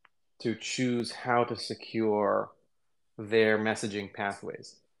to choose how to secure their messaging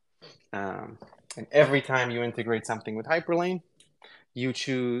pathways. And every time you integrate something with Hyperlane, you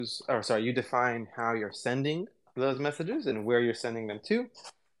define how you're sending those messages and where you're sending them to,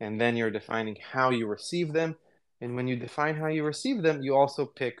 and then you're defining how you receive them. And when you define how you receive them, you also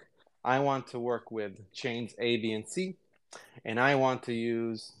pick, I want to work with chains A, B, and C, and I want to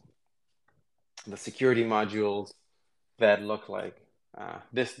use the security modules that look like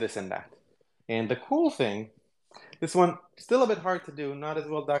this, and that. And the cool thing, this one still a bit hard to do, not as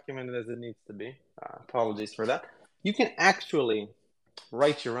well documented as it needs to be. Apologies for that. You can actually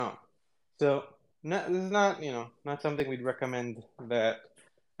write your own. So this is not something we'd recommend that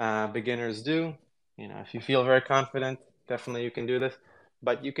beginners do. If you feel very confident, definitely you can do this.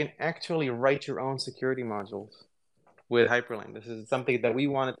 But you can actually write your own security modules with Hyperlane. This is something that we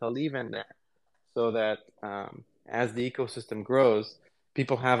wanted to leave in there, so that as the ecosystem grows,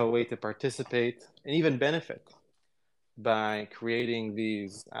 people have a way to participate and even benefit by creating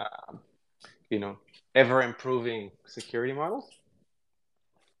these, ever improving security models.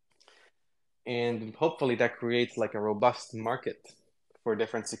 And hopefully that creates like a robust market for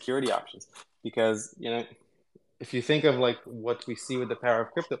different security options. Because, if you think of like what we see with the power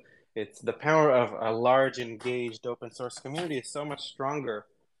of crypto, It's the power of a large, engaged open source community is so much stronger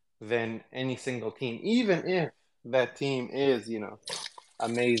than any single team, even if that team is,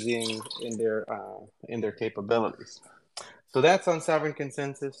 amazing in their capabilities. So that's on sovereign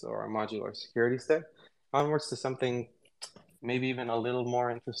consensus or a modular security stack. Onwards to something maybe even a little more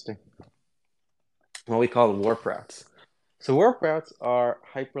interesting, what we call warp routes. So warp routes are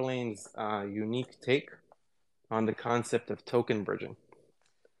Hyperlane's unique take on the concept of token bridging.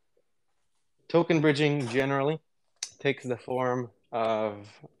 Token bridging generally takes the form of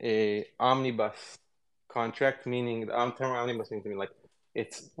a omnibus contract, meaning the term omnibus means like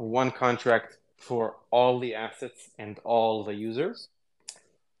it's one contract for all the assets and all the users,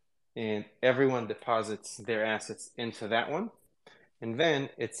 and everyone deposits their assets into that one, and then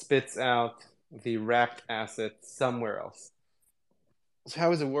it spits out the wrapped asset somewhere else. So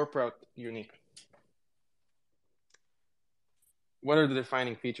how is a warp route unique? What are the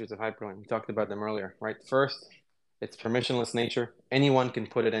defining features of Hyperlane? We talked about them earlier, right? First, its permissionless nature. Anyone can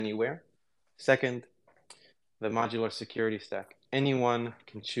put it anywhere. Second, the modular security stack. Anyone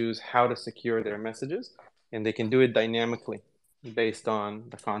can choose how to secure their messages, and they can do it dynamically based on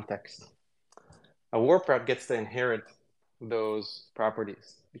the context. A warp route gets to inherit those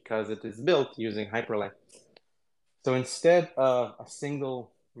properties because it is built using Hyperlane. So instead of a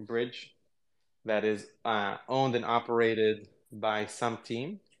single bridge that is owned and operated by some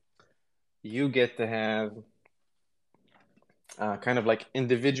team, you get to have kind of like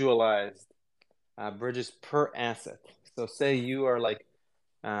individualized bridges per asset. So say you are like,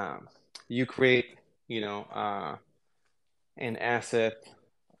 you create, an asset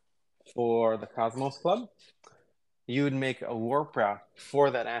for the Cosmos Club. You would make a warp route for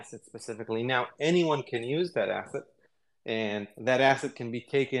that asset specifically. Now, anyone can use that asset, and that asset can be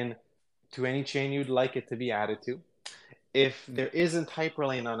taken to any chain you'd like it to be added to. If there isn't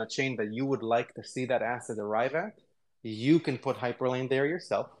Hyperlane on a chain that you would like to see that asset arrive at, you can put Hyperlane there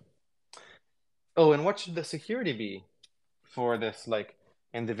yourself. Oh, and what should the security be for this like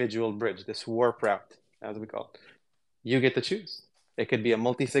individual bridge, this warp route, as we call it? You get to choose. It could be a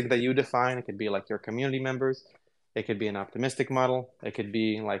multi-sig that you define. It could be like your community members. It could be an optimistic model. It could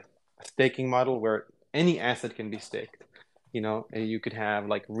be like a staking model where any asset can be staked. You could have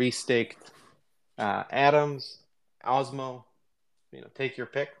like restaked atoms, Osmo, take your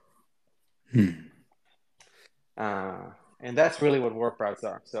pick. And that's really what warp routes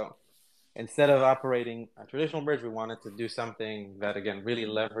are. So instead of operating a traditional bridge, we wanted to do something that, again, really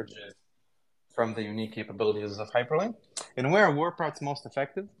leverages from the unique capabilities of Hyperlane. And where are warp routes most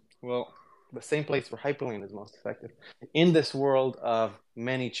effective? Well, the same place where Hyperlane is most effective. In this world of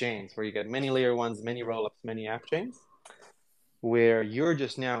many chains, where you get many layer ones, many rollups, many app chains, where you're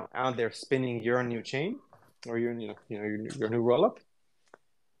just now out there spinning your new chain or your new rollup,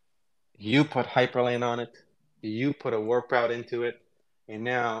 you put Hyperlane on it, you put a warp route into it, and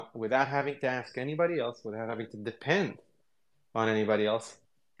now without having to ask anybody else, without having to depend on anybody else,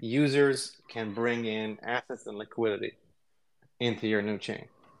 users can bring in assets and liquidity into your new chain.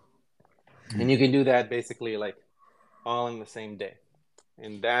 And you can do that basically like all in the same day.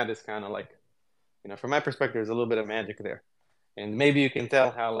 And that is kind of like, from my perspective, there's a little bit of magic there. And maybe you can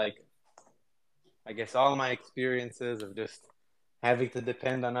tell how, like, I guess all my experiences of just having to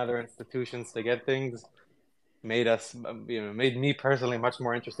depend on other institutions to get things made me personally much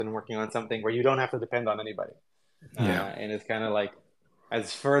more interested in working on something where you don't have to depend on anybody. And it's kind of like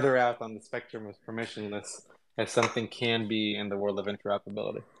as further out on the spectrum of permissionless as something can be in the world of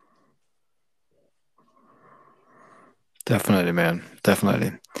interoperability. Definitely, man.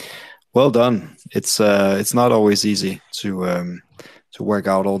 Definitely. Well done. It's not always easy to work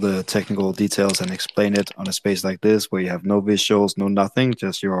out all the technical details and explain it on a space like this where you have no visuals, no nothing,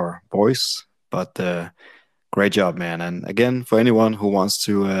 just your voice. But great job, man. And again, for anyone who wants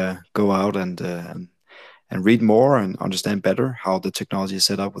to go out and read more and understand better how the technology is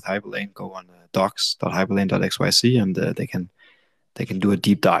set up with Hyperlane, go on docs.hyperlane.xyz and they can do a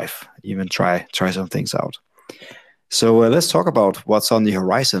deep dive, even try some things out. So let's talk about what's on the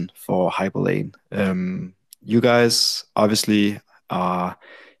horizon for Hyperlane. You guys obviously are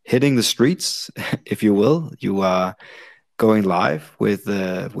hitting the streets, if you will. You are going live with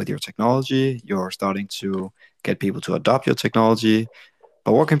your technology. You're starting to get people to adopt your technology.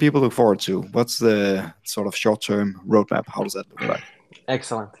 But what can people look forward to? What's the sort of short-term roadmap? How does that look like?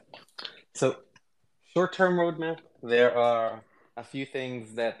 Excellent. So short-term roadmap, there are a few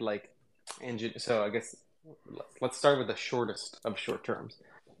things that so I guess let's start with the shortest of short terms.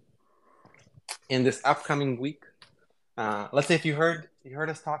 In this upcoming week, let's say if you heard you heard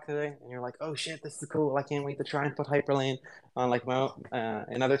us talk today, and you're like, oh shit, this is cool. I can't wait to try and put Hyperlane on like my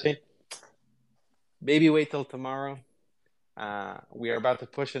another chain. Maybe wait till tomorrow. We are about to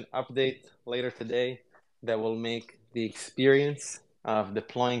push an update later today that will make the experience of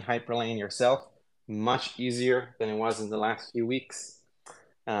deploying Hyperlane yourself much easier than it was in the last few weeks.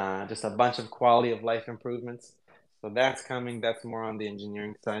 Just a bunch of quality of life improvements. So that's coming. That's more on the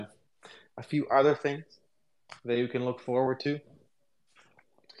engineering side. A few other things that you can look forward to.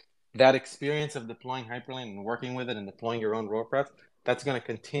 That experience of deploying Hyperlane and working with it and deploying your own road path, that's going to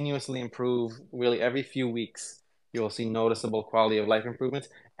continuously improve really every few weeks. You'll see noticeable quality of life improvements.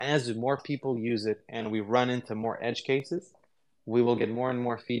 As more people use it and we run into more edge cases, we will get more and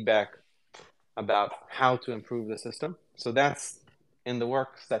more feedback about how to improve the system. So that's in the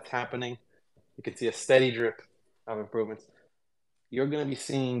works, that's happening. You can see a steady drip of improvements. You're going to be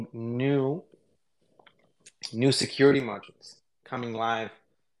seeing new security modules coming live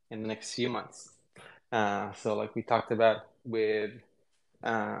in the next few months. So like we talked about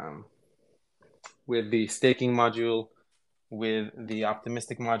um, with the staking module, with the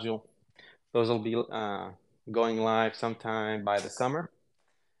optimistic module, those will be going live sometime by the summer.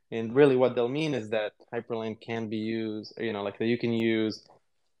 And really what they'll mean is that Hyperlane can be used, like that you can use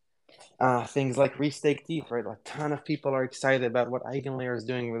things like restake ETH, right? A ton of people are excited about what EigenLayer is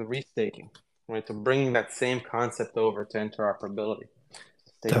doing with restaking, right? So bringing that same concept over to interoperability.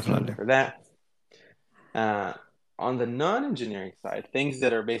 Stay tuned Definitely. for that. On the non-engineering side, things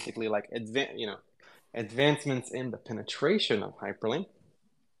that are basically like advancements in the penetration of Hyperlane.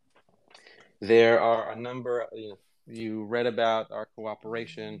 There are a number. You read about our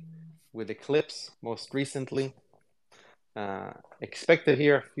cooperation with Eclipse most recently. Expect to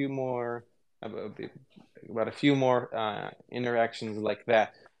hear a few more about a few more interactions like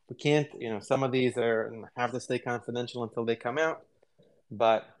that. We can't, some of these have to stay confidential until they come out,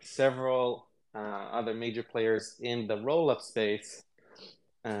 but several other major players in the roll-up space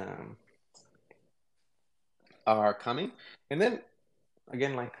are coming. And then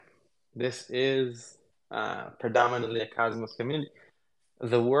again, like this is predominantly a Cosmos community.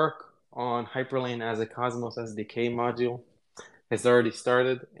 The work on Hyperlane as a Cosmos SDK module has already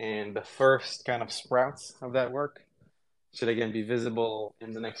started, and the first kind of sprouts of that work should again be visible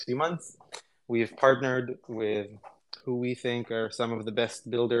in the next few months. We have partnered with who we think are some of the best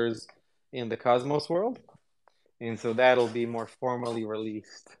builders in the Cosmos world, and so that'll be more formally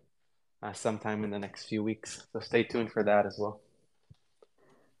released sometime in the next few weeks. So stay tuned for that as well.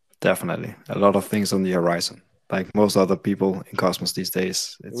 Definitely. A lot of things on the horizon. Like most other people in Cosmos these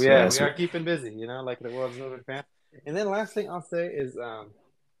days. It's Yeah, we are keeping busy, like the world's moving fast. And then last thing I'll say is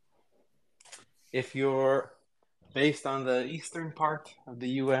if you're based on the eastern part of the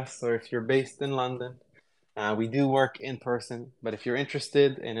US or if you're based in London, we do work in person. But if you're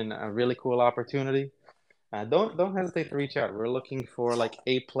interested in a really cool opportunity, don't hesitate to reach out. We're looking for like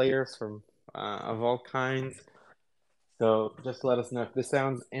A players from of all kinds. So just let us know if this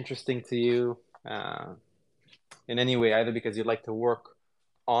sounds interesting to you in any way, either because you'd like to work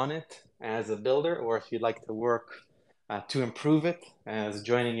on it as a builder, or if you'd like to work to improve it as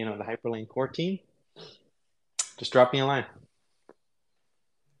joining, the Hyperlane core team. Just drop me a line.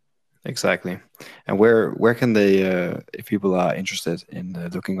 exactly. And where can they, if people are interested in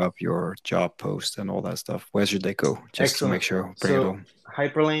looking up your job post and all that stuff, where should they go just to make Excellent. sure bring it So home?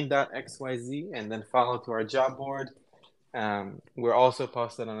 hyperlane.xyz and then follow to our job board. We're also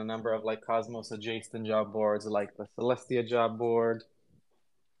posted on a number of like Cosmos adjacent job boards, like the Celestia job board.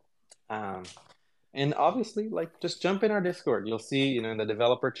 And obviously, like just jump in our Discord. You'll see, in the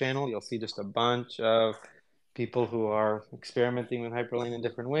developer channel, you'll see just a bunch of people who are experimenting with Hyperlane in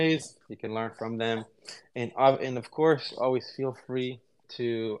different ways. You can learn from them, and of course, always feel free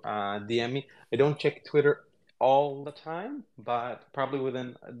to DM me. I don't check Twitter all the time, but probably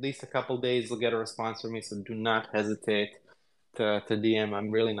within at least a couple days, you'll get a response from me. So do not hesitate to DM.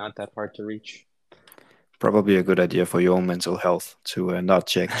 I'm really not that hard to reach. Probably a good idea for your own mental health to not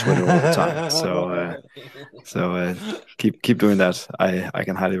check Twitter all the time. So keep doing that. I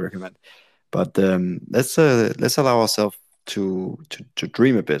can highly recommend. But let's allow ourselves to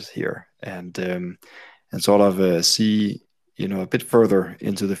dream a bit here and sort of see a bit further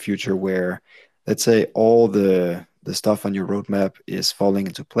into the future where, let's say, all the stuff on your roadmap is falling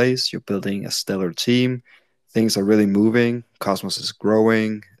into place. You're building a stellar team. Things are really moving. Cosmos is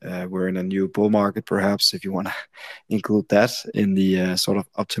growing. We're in a new bull market, perhaps, if you want to include that in the sort of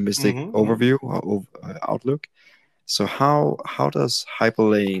optimistic overview or outlook. So how does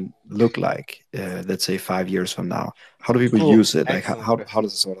Hyperlane look like, let's say 5 years from now? How do people Cool. use it? Like Excellent how question.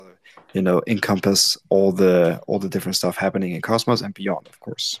 does it sort of encompass all the different stuff happening in Cosmos and beyond, of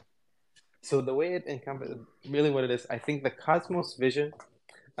course. So the way it encompasses, really what it is, I think the Cosmos vision,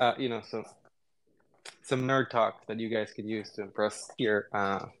 so some nerd talk that you guys could use to impress your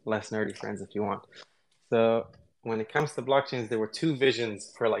less nerdy friends if you want. So when it comes to blockchains, there were two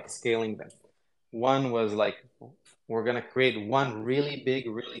visions for like scaling them. One was like we're gonna create one really big,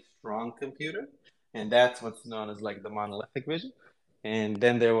 really strong computer, and that's what's known as like the monolithic vision. And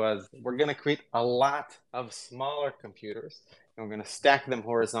then there was we're gonna create a lot of smaller computers, and we're gonna stack them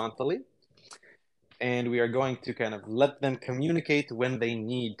horizontally, and we are going to kind of let them communicate when they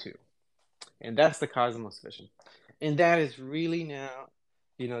need to. And that's the Cosmos vision. And that is really now,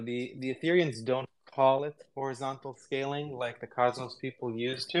 the Ethereans don't call it horizontal scaling like the Cosmos people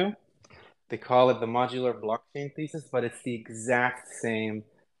used to. They call it the modular blockchain thesis, but it's the exact same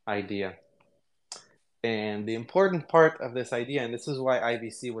idea. And the important part of this idea, and this is why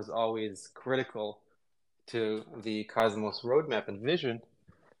IBC was always critical to the Cosmos roadmap and vision,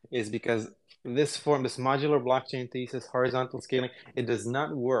 is because this modular blockchain thesis, horizontal scaling, it does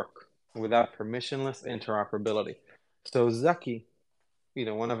not work without permissionless interoperability. So Zaki,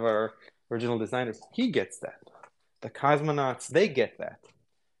 one of our original designers, he gets that. The cosmonauts, they get that.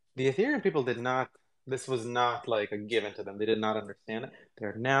 The Ethereum people did not, this was not like a given to them. They did not understand it.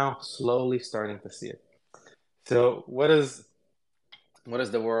 They're now slowly starting to see it. So what does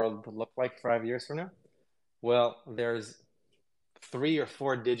the world look like 5 years from now? Well, there's 3 or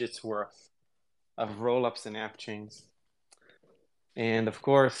 4 digits worth of roll-ups and app chains. And of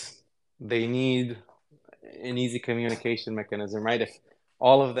course, they need an easy communication mechanism, right? If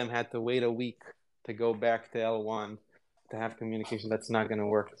all of them had to wait a week to go back to L1 to have communication, that's not going to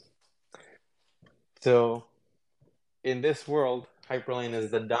work. So in this world, Hyperlane is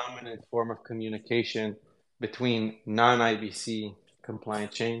the dominant form of communication between non-IBC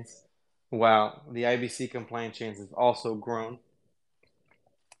compliant chains, while the IBC compliant chains has also grown.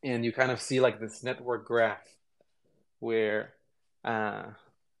 And you kind of see like this network graph where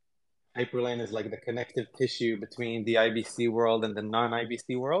Hyperlane is like the connective tissue between the IBC world and the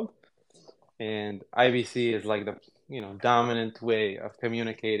non-IBC world. And IBC is like the dominant way of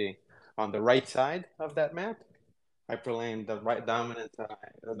communicating on the right side of that map. Hyperlane, the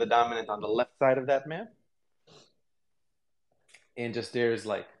dominant on the left side of that map. And just there's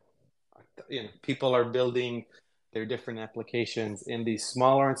like, people are building their different applications in these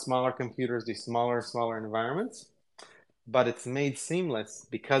smaller and smaller computers, these smaller and smaller environments. But it's made seamless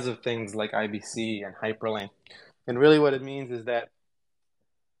because of things like IBC and Hyperlane. And really what it means is that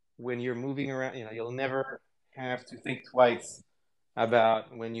when you're moving around, you'll never have to think twice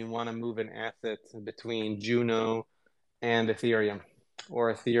about when you want to move an asset between Juno and Ethereum,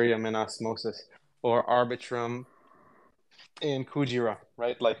 or Ethereum and Osmosis, or Arbitrum and Kujira,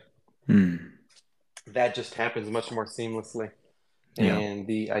 right? Like that just happens much more seamlessly. Yeah. And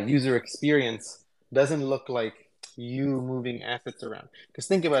the user experience doesn't look like you moving assets around. Because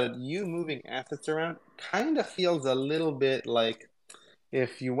think about it, you moving assets around kind of feels a little bit like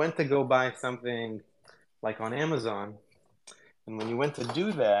if you went to go buy something like on Amazon, and when you went to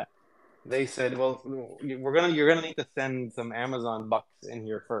do that, they said, "Well, you're gonna need to send some Amazon bucks in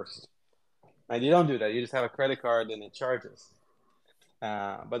here first." Right? You don't do that. You just have a credit card and it charges.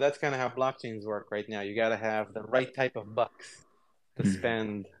 But that's kind of how blockchains work right now. You got to have the right type of bucks to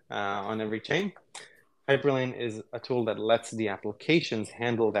spend on every chain. Hyperlane is a tool that lets the applications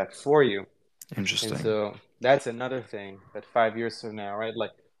handle that for you. And Interesting. so that's another thing that 5 years from now, right?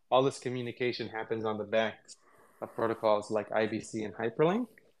 Like all this communication happens on the backs of protocols like IBC and Hyperlane.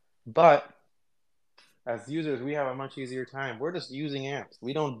 But as users, we have a much easier time. We're just using apps.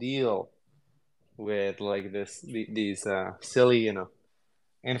 We don't deal with like these silly,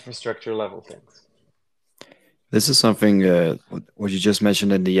 infrastructure level things. This is something what you just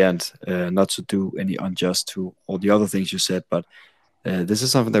mentioned in the end, not to do any unjust to all the other things you said, but this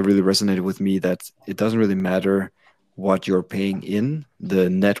is something that really resonated with me, that it doesn't really matter what you're paying in. The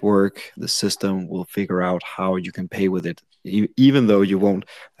network, the system will figure out how you can pay with it, even though you won't.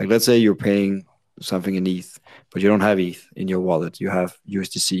 Like, let's say you're paying something in ETH, but you don't have ETH in your wallet. You have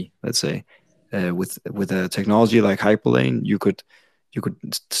USDC, let's say. With a technology like Hyperlane, you could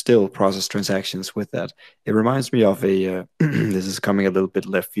still process transactions with that. It reminds me of a this is coming a little bit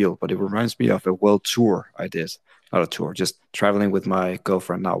left field, but it reminds me of a world tour I did. Not a tour, just traveling with my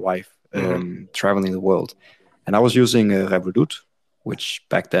girlfriend, now wife, Mm-hmm. traveling the world. And I was using Revolut, which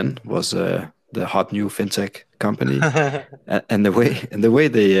back then was the hot new fintech company. And the way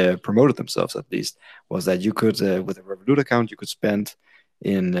they promoted themselves, at least, was that you could, with a Revolut account, you could spend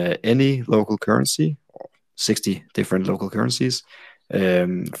in any local currency, 60 different local currencies,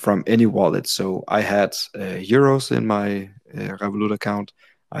 from any wallet. So I had euros in my Revolut account,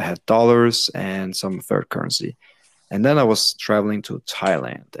 I had dollars and some third currency. And then I was traveling to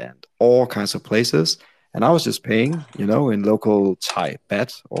Thailand and all kinds of places. And I was just paying, in local Thai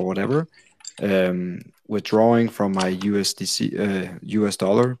baht or whatever, withdrawing from my USDC, US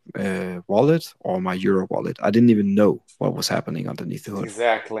dollar wallet or my euro wallet. I didn't even know what was happening underneath the hood.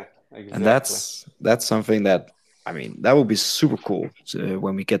 Exactly. And Exactly. that's something that, I mean, that would be super cool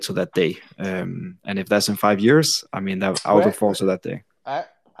when we get to that day. And if that's in 5 years, I mean, that I would look Wait, forward to that day. I,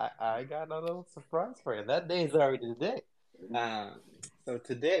 I got a little surprise for you. That day is already today. Uh, so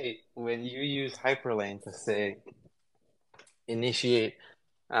today, when you use Hyperlane to say initiate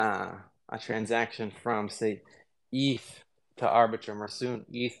uh, a transaction from say ETH to Arbitrum or soon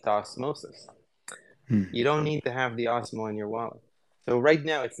ETH to Osmosis, Hmm. you don't need to have the Osmo in your wallet. So right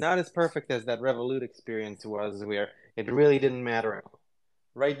now, it's not as perfect as that Revolut experience was, where it really didn't matter at all.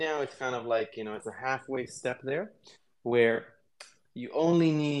 Right now, it's kind of like it's a halfway step there, where you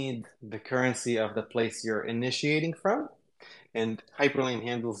only need the currency of the place you're initiating from, and Hyperlane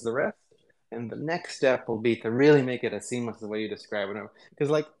handles the rest. And the next step will be to really make it as seamless the way you describe it. Because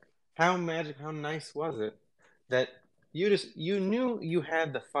like, how nice was it that you knew you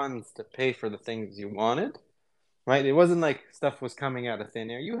had the funds to pay for the things you wanted, right? It wasn't like stuff was coming out of thin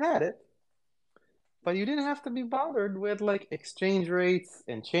air. You had it, but you didn't have to be bothered with like exchange rates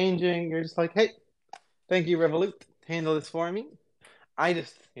and changing. You're just like, hey, thank you, Revolut, handle this for me. I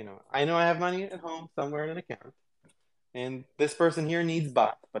just, I know I have money at home somewhere in an account, and this person here needs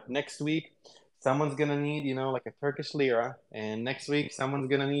bot, but next week someone's gonna need, like a Turkish lira, and next week someone's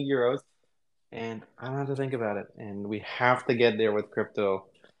gonna need euros, and I don't have to think about it. And we have to get there with crypto.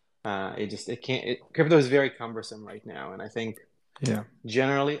 It can't. Crypto is very cumbersome right now, and I think Yeah.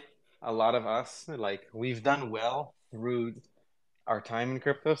 generally a lot of us like we've done well through our time in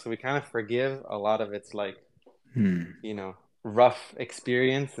crypto, so we kind of forgive a lot of its like Hmm. you know, rough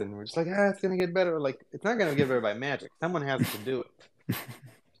experience, and we're just like, it's gonna get better. Like, it's not gonna get better by magic. Someone has to do it.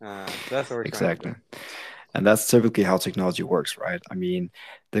 So that's what we're trying to do. Exactly. And that's typically how technology works, right? I mean,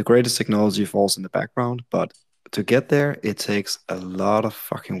 the greatest technology falls in the background, but to get there, it takes a lot of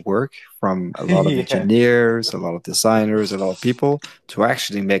fucking work from a lot of Yeah, engineers, a lot of designers, a lot of people to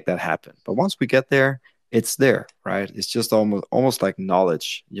actually make that happen. But once we get there, it's there, right? It's just almost like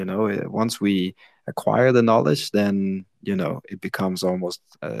knowledge, Once we acquire the knowledge, then, it becomes almost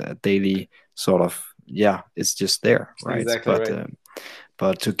a daily sort of, yeah, it's just there, right? exactly But right.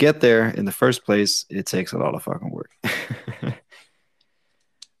 but to get there in the first place, it takes a lot of fucking work.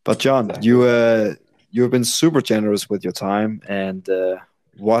 But John, Exactly you right. you have been super generous with your time, and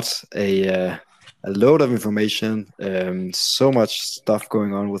what a load of information. So much stuff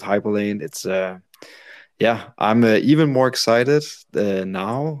going on with Hyperlane. It's yeah, I'm even more excited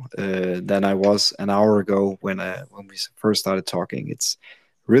now than I was an hour ago when we first started talking. It's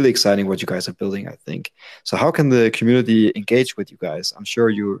really exciting what you guys are building, I think. So how can the community engage with you guys? I'm sure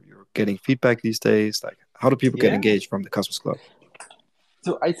you're getting feedback these days. Like, how do people get Yeah. engaged from the Cosmos Club?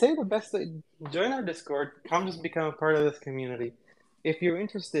 So I'd say the best thing, join our Discord. Come just become a part of this community. If you're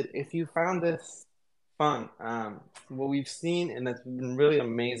interested, if you found this fun, what we've seen, and it's been really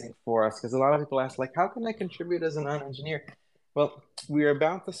amazing for us, because a lot of people ask, like, how can I contribute as a non-engineer? Well, we're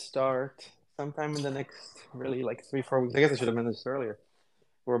about to start sometime in the next, really, like 3, 4 weeks. I guess I should have mentioned this earlier.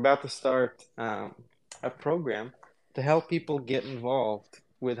 We're about to start a program to help people get involved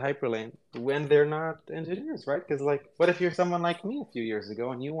with Hyperlane when they're not engineers, right? Because, like, what if you're someone like me a few years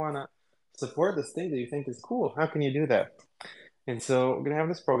ago and you want to support this thing that you think is cool? How can you do that? And so, we're going to have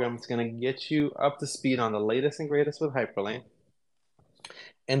this program. It's going to get you up to speed on the latest and greatest with Hyperlane.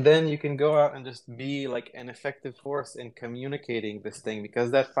 And then you can go out and just be like an effective force in communicating this thing, because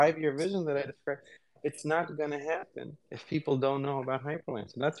that 5 year vision that I described, it's not going to happen if people don't know about Hyperlane.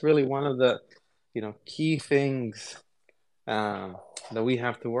 So that's really one of the key things um, that we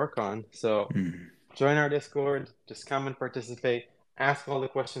have to work on. So Mm, join our Discord, just come and participate, ask all the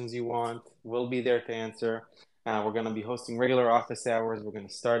questions you want. We'll be there to answer. We're going to be hosting regular office hours. We're going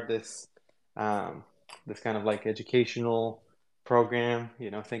to start um, this kind of like educational program.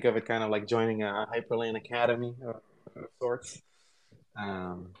 Think of it kind of like joining a Hyperlane Academy of sorts.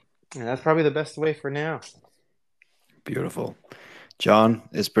 Um, and that's probably the best way for now. beautiful. John,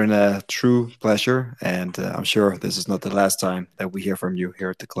 it's been a true pleasure, and I'm sure this is not the last time that we hear from you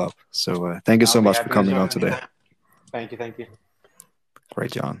here at the club. So thank you I'll so be much for happy to coming on join today. anytime. Thank you. Thank you.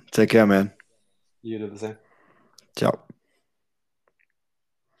 Great, John. Take care, man. You do the same. Ciao.